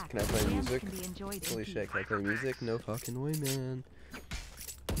guidelines? Can I play Exams music? can be enjoyed Holy in shit, peace. can I play music? No fucking way, man.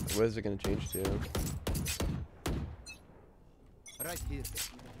 What is it gonna change to? Right here.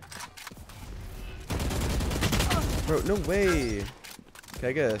 Bro, no way. Can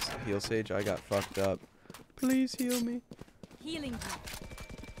I get a heal sage? I got fucked up. Please heal me. Healing.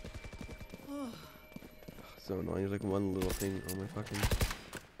 So annoying. There's like one little thing on my fucking.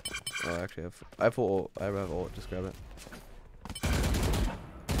 Oh, actually, I have full ult. I have ult. Just grab it. Oh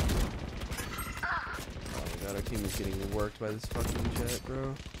my god, our team is getting worked by this fucking jet,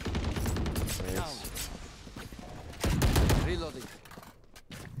 bro. Nice. Reloading.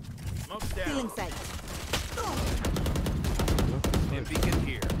 Smoke's down. Healing sight. Beacon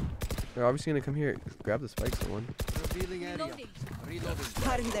here. They're obviously gonna come here. Grab the spikes, someone. Revealing area. Reloading.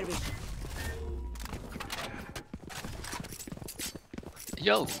 Cutting their vision.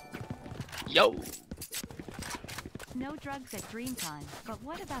 Yo. Yo. No drugs at Dreamtime, but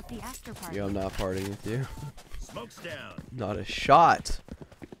what about the after party? Yo, I'm not partying with you. Smoke's down. Not a shot.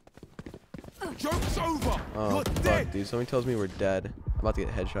 Joke's over. Oh, You're fuck, dead. dude. Somebody tells me we're dead. I'm about to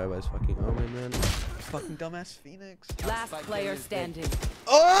get headshot by this fucking omen, man. Fucking dumbass Phoenix. Last player standing.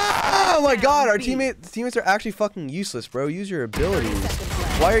 Oh my god, our teammates are actually fucking useless, bro. Use your abilities.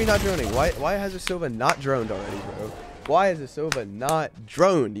 Why are you not droning? Why has a Sova not droned already, bro? Why is a Sova not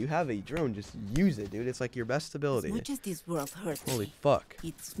droned? You have a drone, just use it, dude. It's like your best ability. As much as this world hurts Holy me, fuck.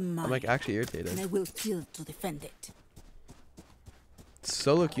 it's mine. I'm like actually irritated. And I will kill to defend it.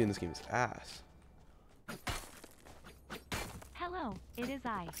 Solo queue in this game is ass. Hello, it is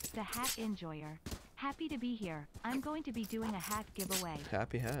I, the hat enjoyer. Happy to be here. I'm going to be doing a hat giveaway.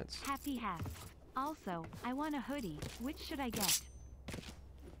 Happy hats. Happy hats. Also, I want a hoodie. Which should I get?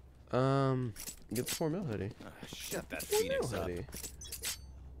 Get the 4 mil hoodie. Shut that 4 mil Phoenix up. hoodie.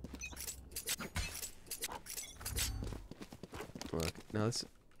 Look, now this.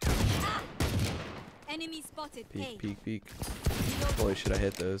 Enemy spotted. Peek, peek, peek. Holy shit, I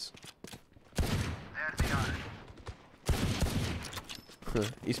hit those.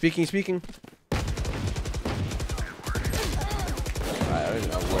 He's speaking. I don't even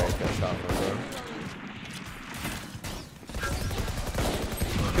know where I got shot from, bro.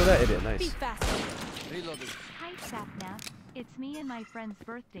 Kill that idiot, nice. Reloading. Hi, Sapnap. It's me and my friend's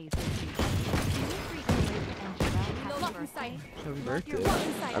birthdays this week. Can you treat Liz and Jarrell happy birthday? Happy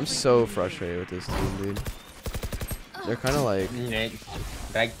birthday. I'm so frustrated with this team, dude. They're kind of like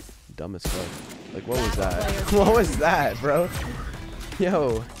dumb as fuck. Like, what was that? What was that, bro?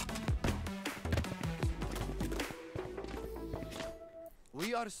 Yo.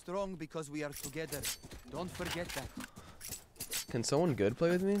 We are strong because we are together. Don't forget that. Can someone good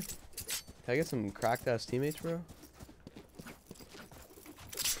play with me? Can I get some cracked ass teammates, bro?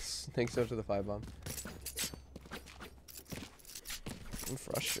 Thanks so much for the 5 bomb. I'm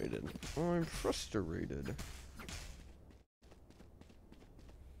frustrated. I'm frustrated.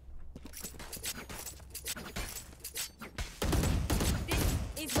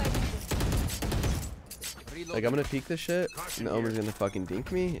 Like, I'm gonna peek this shit, and the Omer's gonna fucking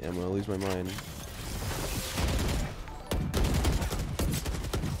dink me, and I'm gonna lose my mind.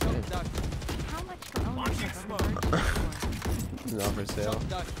 How much for ownership of the Not for sale.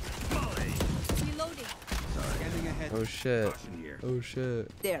 Oh shit. Oh shit.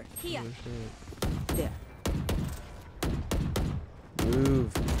 There. Oh Here. shit. There.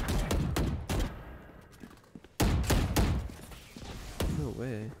 Move. No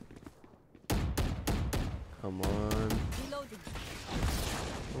way. Come on.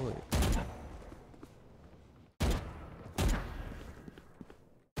 Holy.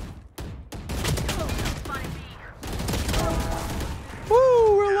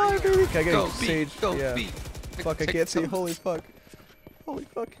 Woo! We're alive, baby! Can I get a sage? Yeah. Fuck, I can't see. Holy fuck. Holy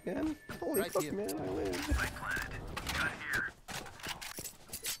fuck, man. Holy fuck, man. I live.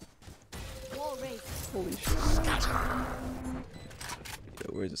 Holy shit. Yo,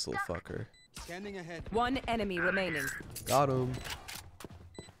 where's this little fucker? Scanning ahead. One enemy remaining. Got him.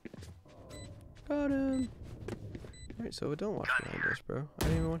 Got him. Alright, so don't watch behind us, bro. I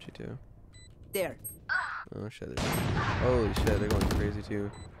didn't even want you to. There. Oh shit. Holy shit, they're going crazy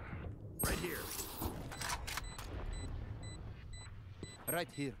too. Right here. Right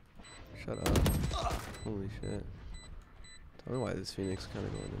here. Shut up. Holy shit. Tell me why this Phoenix kind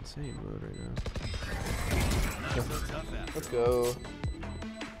of going insane mode right now. Let's go.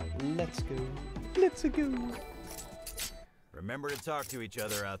 Let's go. Let's go. Remember to talk to each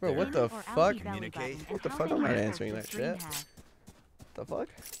other out Bro, there. what the fuck? Communicate. What the fuck? I'm not answering that shit. What the fuck?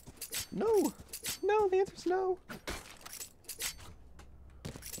 No. No, the answer's no.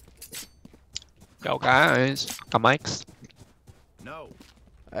 Yo, guys. Got mics? No.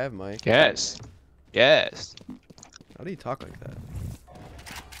 I have Mike. Yes. Yes. How do you talk like that?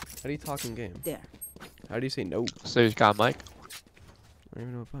 How do you talk in game? There. How do you say no? So you got a mic? I don't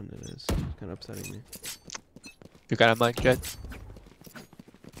even know what button it is. It's kind of upsetting me. You got a mic, Jed?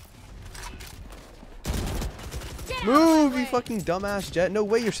 Move, you fucking dumbass Jet. No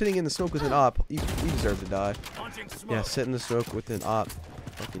way you're sitting in the smoke with an op. You deserve to die. Yeah, sit in the smoke with an op.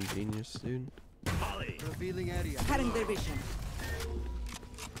 Fucking genius, dude. Revealing area. Cutting their vision.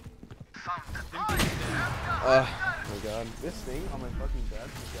 Oh my god. This thing on my fucking desk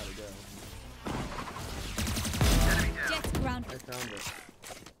has gotta go. Jet grounded. I found it.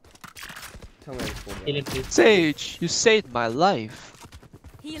 Tell me I just pulled it. Sage, you saved my life.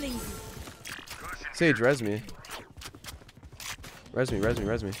 Healing. Sage, res me. Res me.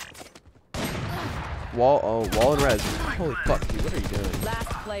 Wall and res. Holy fuck, dude, what are you doing? Last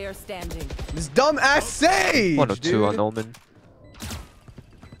player standing. This dumb ass Sage! 102 on Omen.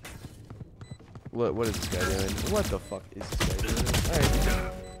 What is this guy doing? What the fuck is this guy doing?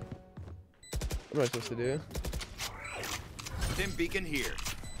 Alright. What am I supposed to do? Dim beacon here.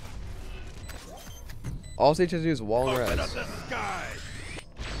 All Sage has to do is wall and res.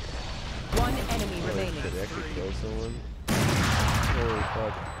 One enemy Holy remaining. shit, they actually killed someone. Holy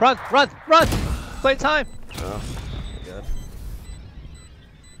fuck. Run! Play time! Oh my god.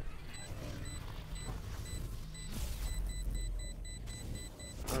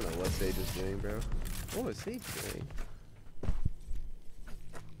 I don't know what Sage is doing, bro. What was Sage doing?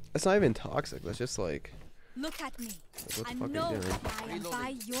 That's not even toxic. That's just like. Look at me. What the I fuck know are you doing? I am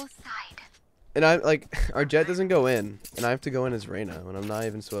by your side. And I'm like, our Jet doesn't go in, and I have to go in as Reyna when I'm not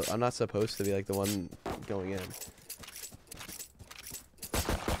even I'm not supposed to be like the one going in.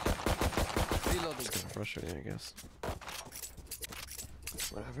 It's kind of frustrating, I guess.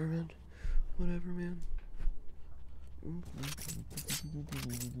 Whatever, man. Whatever, man.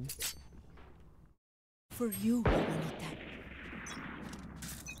 For you, I will need that.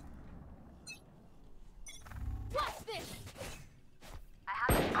 What's this?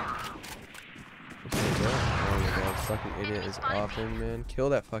 Oh my god, fucking idiot is offing, man. Kill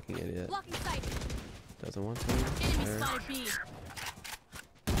that fucking idiot. Doesn't want to. There.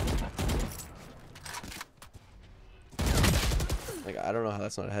 Like, I don't know how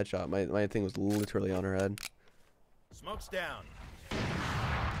that's not a headshot. My thing was literally on her head. Smoke's down.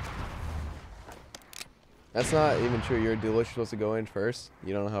 That's not even true. You're a duelist. You're supposed to go in first.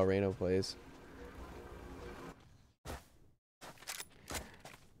 You don't know how Reyna plays.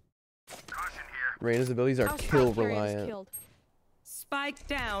 Reyna's abilities are kill reliant. Spike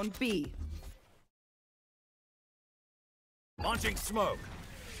down B. Launching smoke.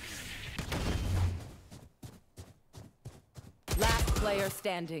 Last player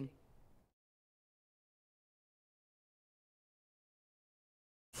standing.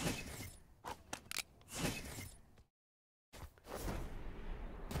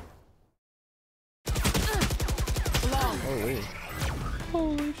 Holy.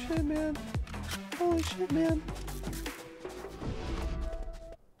 Holy shit, man. Holy shit, man.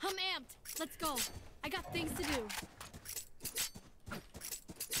 I'm amped. Let's go. I got things to do.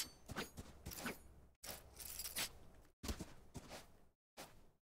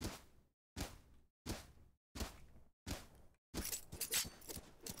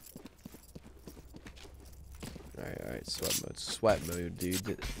 Alright, sweat mode. Sweat mode,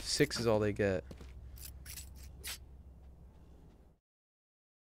 dude. 6 is all they get.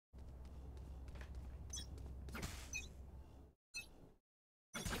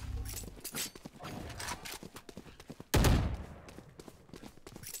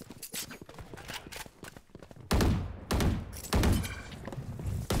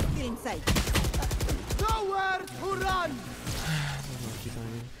 Inside. Nowhere to run.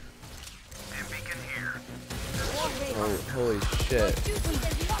 Oh, holy shit.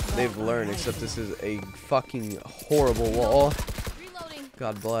 They've learned, except this is a fucking horrible wall.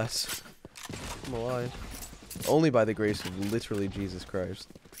 God bless. I'm alive. Only by the grace of literally Jesus Christ.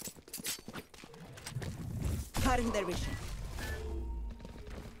 Cutting their vision.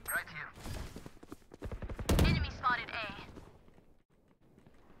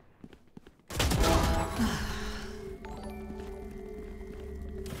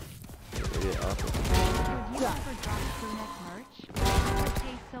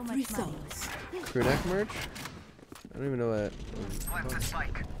 so much money. Crew neck merch? I don't even know what.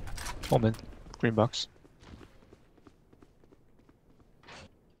 Moment. Green box.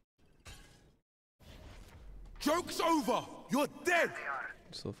 Joke's over! You're dead!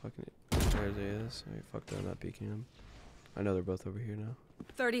 Still fucking. There's he is. I fucked up, I'm not peeking him. I know they're both over here now.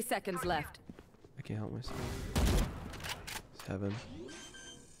 30 seconds left. I can't help myself. It's heaven.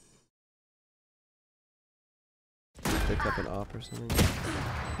 Picked up an op or something.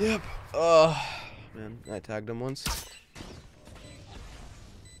 Yep. Oh, man. I tagged him once.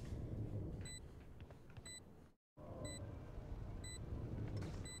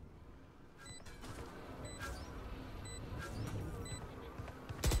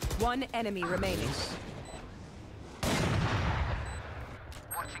 One enemy remaining.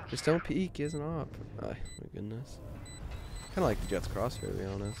 Just don't peek, he has an op. Oh, my goodness. Kinda like Jet's crosshair, to be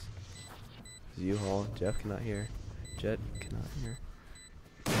honest. U-Haul, Jeff cannot hear. Jet cannot hear.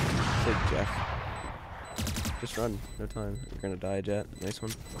 Say Jeff. Just run, no time. You're gonna die, Jet. Nice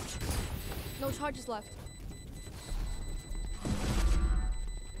one. No charges left.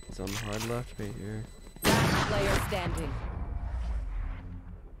 It's on the hard left, right here. Last player standing.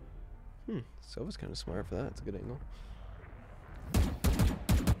 Silva's kind of smart for that. It's a good angle.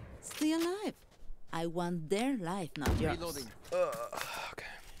 Stay alive. I want their life, not yours. Reloading. Okay.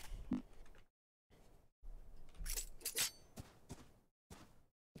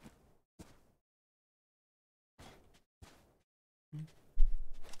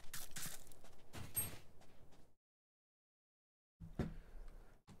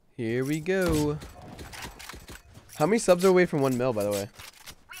 Here we go. How many subs are away from 1 mil, by the way?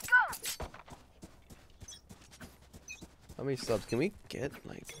 How many subs? Can we get,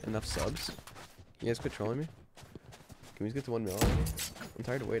 like, enough subs? You guys quit trolling me? Can we just get to 1 mil already? I'm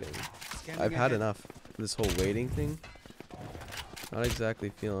tired of waiting. I've had enough. This whole waiting thing. Not exactly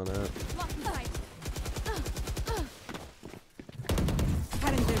feeling it.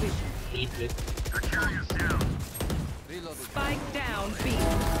 Spike down, B.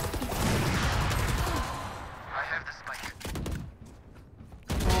 I have the spike.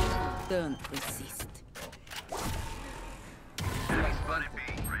 Don't resist.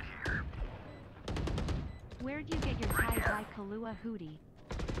 Where'd you get your tie-dye Kahlua hoodie?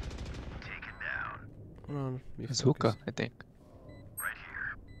 Hold on. It's hookah, I think.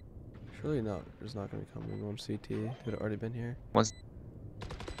 Surely not. There's not gonna be coming on CT. Could have already been here. One's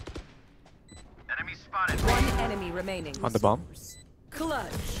One enemy remaining. on the bomb.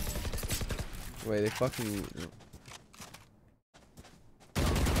 Clutch. Wait, they fucking.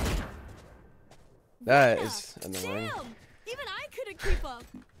 That is annoying. Damn! Even I couldn't keep up.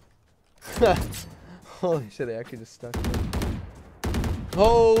 Holy shit, they actually just stuck it.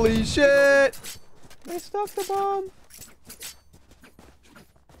 Holy shit! They stuck the bomb!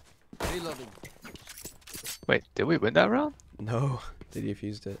 Reloading. Wait, did we win that round? No, they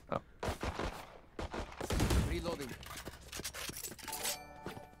defused it. Oh. Reloading.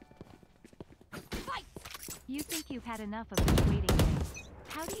 You think you've had enough of this waiting game.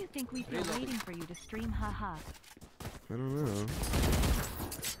 How do you think we feel waiting for you to stream, haha? I don't know.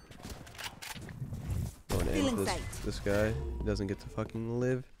 Going in this guy. He doesn't get to fucking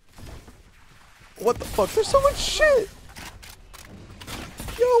live. What the fuck? There's so much shit!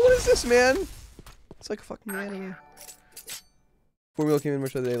 Yo, what is this, man? It's like a fucking anime. 4 mil came in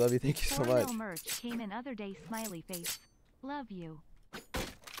merch the other day. Love you. Thank you so 4 much. mil merch came in other day, smiley face. Love you.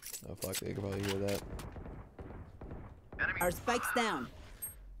 Oh fuck, they could probably hear that. Our spike's down.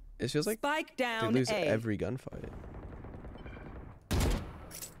 It feels like Spike they down lose A. every gunfight. I'm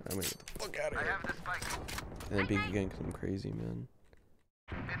gonna get the fuck out of here. And then peek again because I'm crazy, man.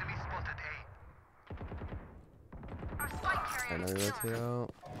 Enemy spotted A. Another rotate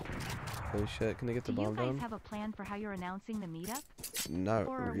out. Holy shit, can they get the Do bomb you guys down? have a plan for how you're announcing the meetup? Not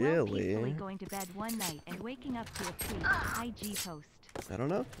Or are we really. peacefully going to bed one night and waking up to a tweet, IG post? I don't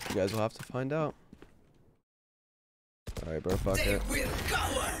know. You guys will have to find out. Alright, bro, fuck it.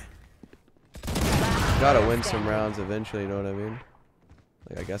 Gotta win some rounds eventually, you know what I mean?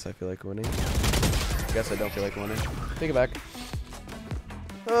 Like, I guess I feel like winning. I guess I don't feel like winning. Take it back.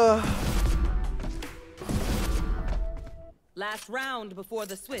 Last round before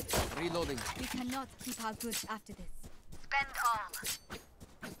the switch. Reloading. We cannot keep our goods after this. Spend all.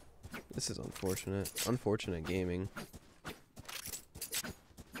 This is unfortunate. Unfortunate gaming.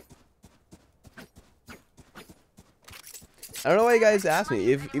 I don't know why you guys asked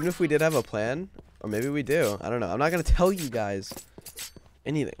me. Even if we did have a plan, or maybe we do. I don't know. I'm not gonna tell you guys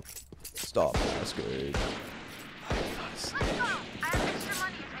anything. Stop. That's good.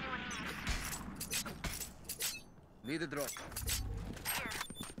 Need a drop.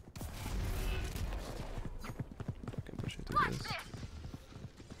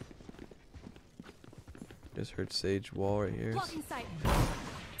 Just heard Sage wall right here. Blocking sight.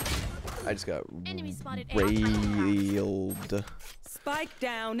 I just got Enemy spotted A. railed. Spike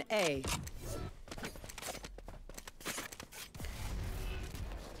down A.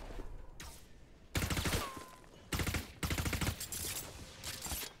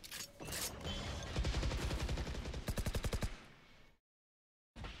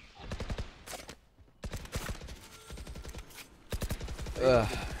 Ugh.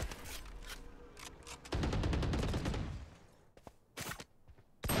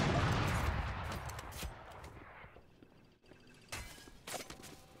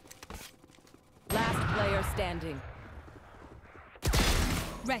 Last player standing.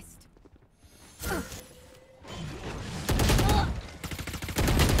 Rest.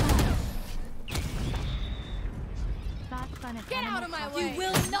 Get out of my way! You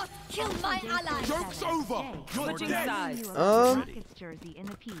will not kill my ally! Joke's over! You're Switching dead! sides. Rockets jersey in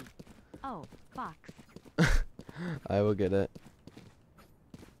the P. Oh, Fox. I will get it.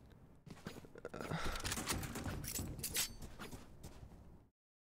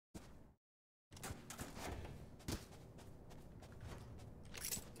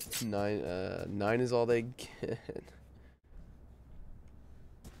 Nine is all they get.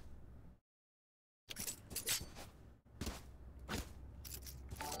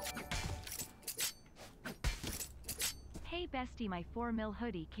 Hey bestie, my 4 mil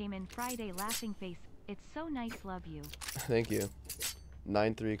hoodie came in Friday. Laughing face. It's so nice, love you. Thank you.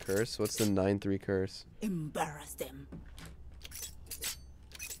 9-3 curse. What's the 9-3 curse? Embarrass them.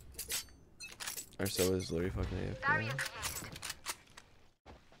 Or so is literally fucking AFK.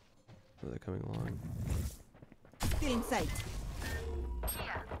 Oh, they're coming along. Still in sight.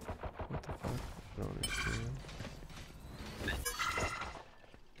 What the fuck? I don't understand.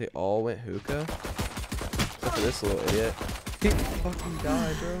 They all went hookah? Except for this little idiot. He fucking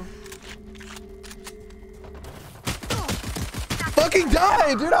died, bro. Fucking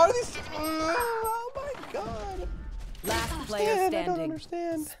died, dude! How are these? Oh my god! Last player I standing. don't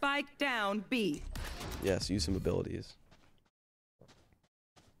understand. Spike down B. Yes, use some abilities.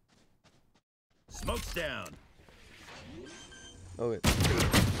 Smoke's down. Oh wait.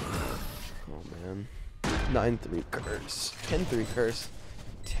 Oh man. 9-3 curse. 10-3 curse.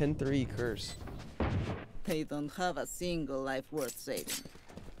 10-3 curse. They don't have a single life worth saving.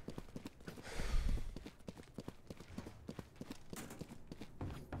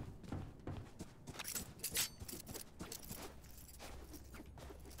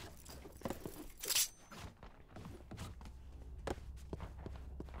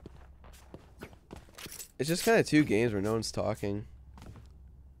 It's just kind of 2 games where no one's talking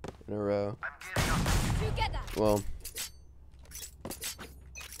in a row. Together. Well,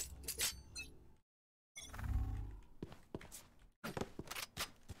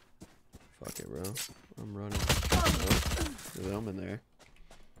 fuck it, bro. I'm running. Oh, there's Omen there.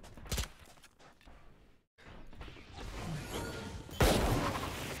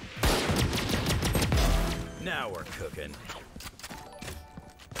 Now we're cooking.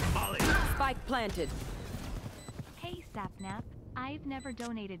 Spike planted. Hey Sapnap. I've never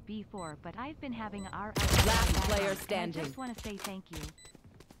donated before, but I've been having our Last back player on, and standing. I just want to say thank you.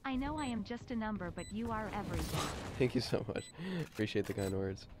 I know I am just a number, but you are everything. Thank you so much. Appreciate the kind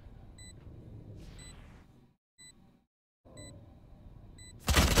words.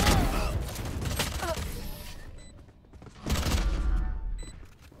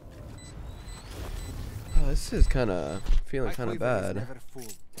 Oh, this is kind of feeling kind of bad.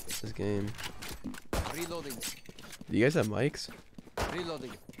 This game. Reloading. Do you guys have mics?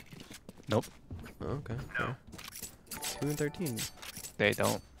 Reloading. Nope. Oh, okay. No. 2 and 13. They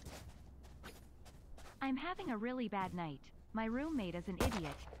don't. I'm having a really bad night. My roommate is an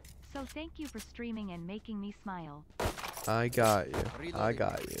idiot. So thank you for streaming and making me smile. I got you. I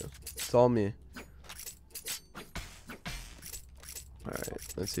got you. It's all me.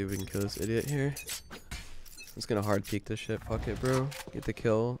 Alright, let's see if we can kill this idiot here. I'm just gonna hard peek this shit. Fuck it, bro. Get the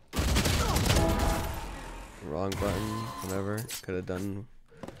kill. Wrong button. Whatever. Could have done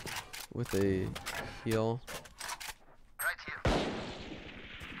with a heal.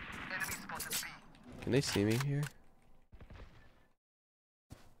 Can they see me here?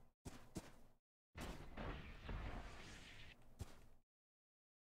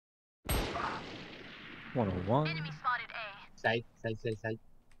 One-on-one. Side.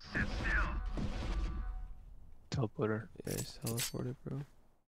 Teleporter. Yeah, he's teleported, bro.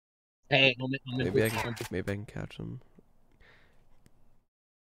 Hey, no, Maybe I can catch him.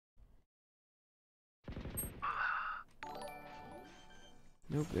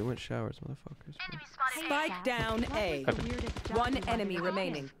 Nope, they went showers, motherfuckers. Bro. Spike down A. One enemy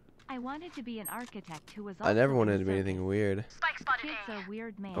remaining. I wanted to be an architect who was. I never wanted to be anything weird. Kids are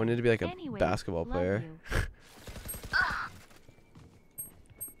weird, man. I wanted to be like a Anyways, basketball love player. you.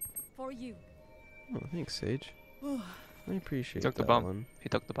 For you. Oh, thanks, Sage. I appreciate He took the that bomb. one. He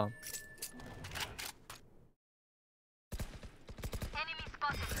took the bomb.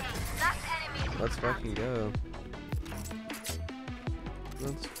 Let's fucking go.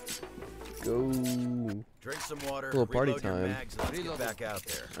 Let's go. Drink some water. A little party reload your time. mags, and let's get back out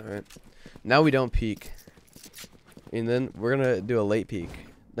there. All right. Now we don't peek. And then we're gonna do a late peek.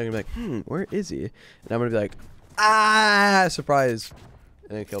 They're gonna be like, where is he? And I'm gonna be like, ah, surprise,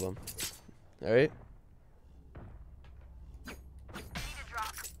 and then kill them. All right.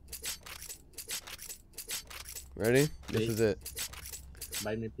 Ready? This is it.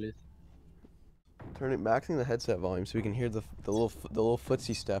 Buy me, please. Turn it, maxing the headset volume so we can hear the little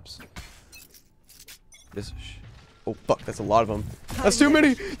footsie steps. This. Oh fuck, that's a lot of them. That's too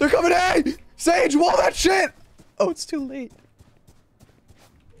many. They're coming. Hey, Sage, wall that shit. Oh, it's too late.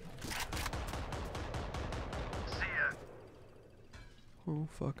 Oh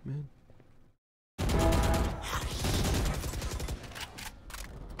fuck, man.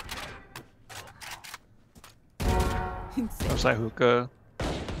 Where's that hookah?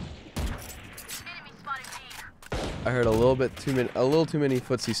 I heard a little too many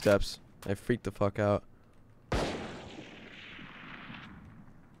footsie steps. I freaked the fuck out.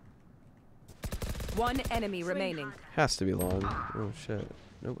 One enemy remaining. Has to be long. Oh shit.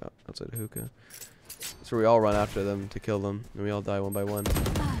 Nope, outside of hookah. So we all run after them to kill them, and we all die one by one.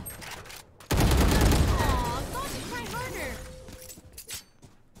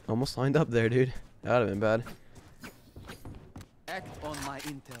 Almost lined up there, dude. That would have been bad. Act on my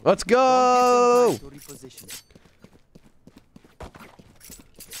intel. Let's go! Don't give them time to reposition.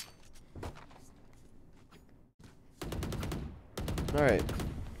 Alright.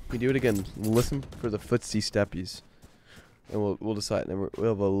 We do it again. Listen for the footsie steppies. And we'll decide. And we'll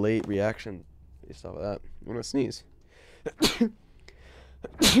have a late reaction based off of that. I'm gonna sneeze.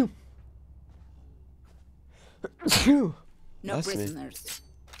 No prisoners.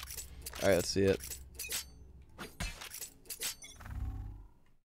 Alright, let's see it.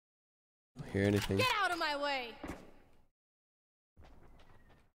 Don't hear anything. Get out of my way.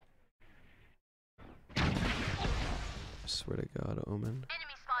 I swear to God, Omen.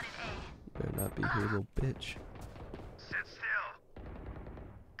 You better not be here, little bitch. Sit still.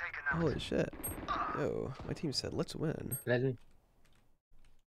 Take a Holy shit. Yo, my team said, let's win. Ready?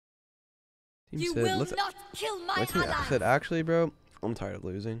 Team You said, will let's not kill my my team ally. said, actually, bro, I'm tired of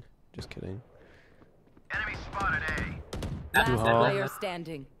losing. Just kidding. Enemy spotted A. Last player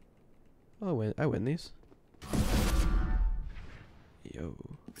standing. Oh, I win these. Yo.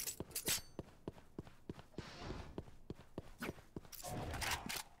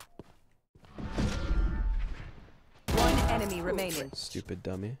 One enemy remaining. Stupid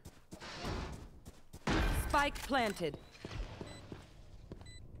dummy. Spike planted.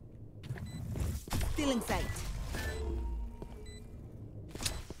 Still in sight.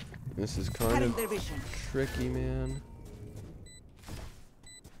 This is kind of tricky, man.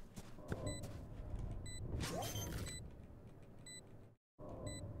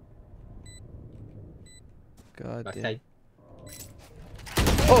 God damn.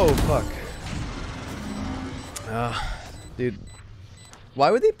 Oh, fuck. Dude. Why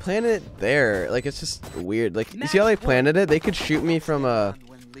would they plant it there? Like, it's just weird. Like, you see how they planted it? They could shoot me from,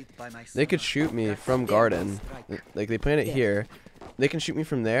 they could shoot me from garden. Like, they plant it here. They can shoot me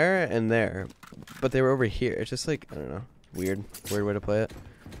from there and there. But they were over here. It's just like, I don't know. Weird. Weird way to play it.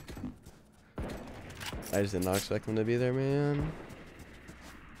 I just did not expect them to be there, man.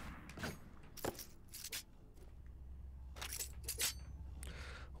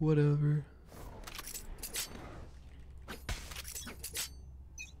 Whatever.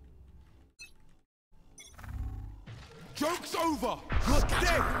 Joke's over. You're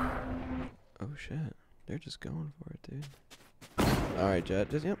dead. Oh shit. They're just going for it, dude. Alright,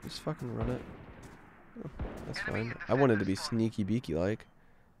 Jet. Just fucking run it. Oh, that's fine. I wanted to be sneaky beaky like.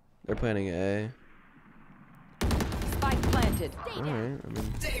 They're planning A. Spike planted. Alright, I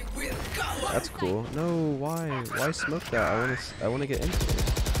mean, that's cool. No, why? Why smoke that? I wanna get into it.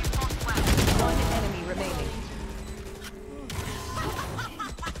 One enemy remaining.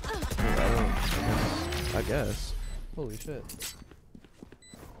 I guess. Holy shit.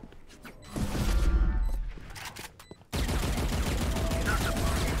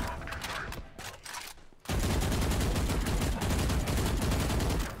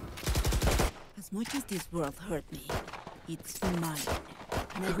 As much as this world hurt me, it's mine.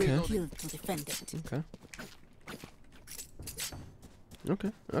 And I will kill to defend it. Okay.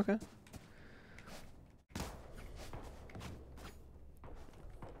 Okay, okay.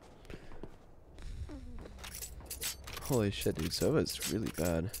 Holy shit, dude. Sova's really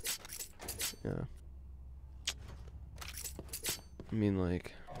bad. Yeah. I mean,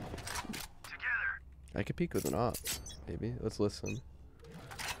 like... I could peek with an op, maybe. Let's listen.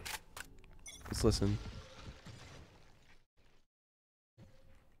 Let's listen.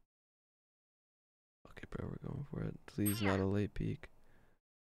 Okay, bro, we're going for it. Please, not a late peek.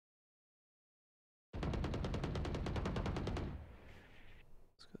 Let's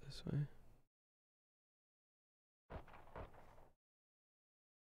go this way.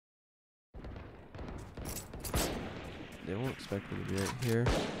 They won't expect me to be right here.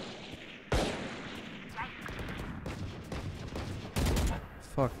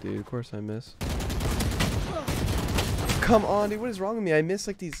 Fuck, dude. Of course I miss. Come on, dude. What is wrong with me? I miss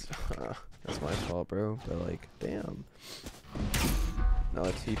like these. That's my fault, bro. But like, damn. Now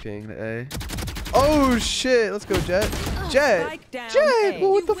let's TPing the A. Oh shit! Let's go, Jet. Jet. Jet.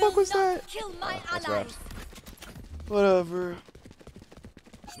 Well, what the fuck was that? That's raps. Whatever.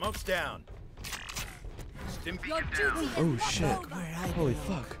 Smoke's down. Oh shit. Holy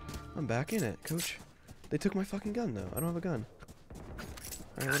fuck. I'm back in it, coach. They took my fucking gun though. I don't have a gun.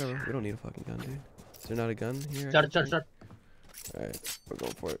 Alright, whatever. We don't need a fucking gun, dude. Is there not a gun here? Shut. Alright, we're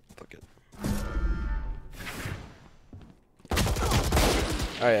going for it. Fuck it.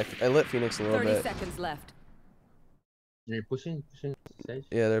 Alright, I lit Phoenix a little 30 bit. seconds left. You're pushing Sage?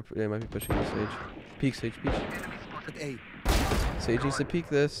 Yeah, they might be pushing the Sage. Peek, Sage, peek. Sage needs to peek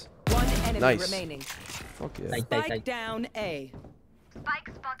this. One enemy Nice. remaining. Fuck yeah. Spike down A. Spike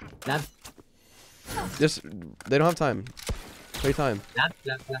spotted. Lab. Just, they don't have time. Play time. Lab.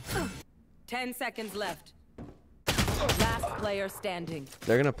 10 seconds left. Last player standing.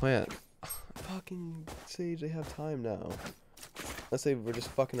 They're gonna plant. Fucking Sage, they have time now. Unless they were just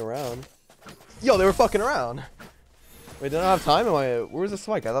fucking around. Yo, they were fucking around. Wait, they don't have time? Where's the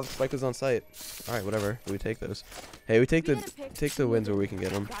spike? I thought the spike was on site. Alright, whatever. We take those. Hey, we take the wins where we can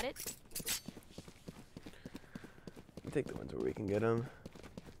get them. Got it. We take the wins where we can get them.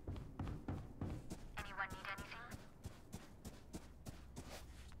 Anyone need anything?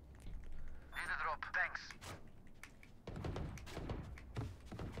 Need a drop, thanks.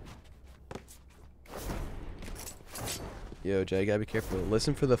 Yo, Jay, gotta be careful.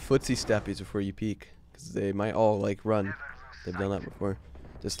 Listen for the footsie steppies before you peek. Because they might all, like, run. They've done that before.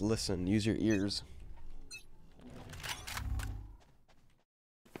 Just listen. Use your ears.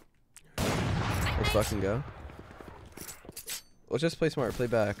 Let's fucking go. Let's just play smart. Play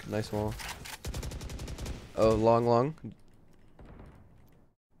back. Nice wall. Oh, long.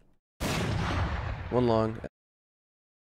 One long.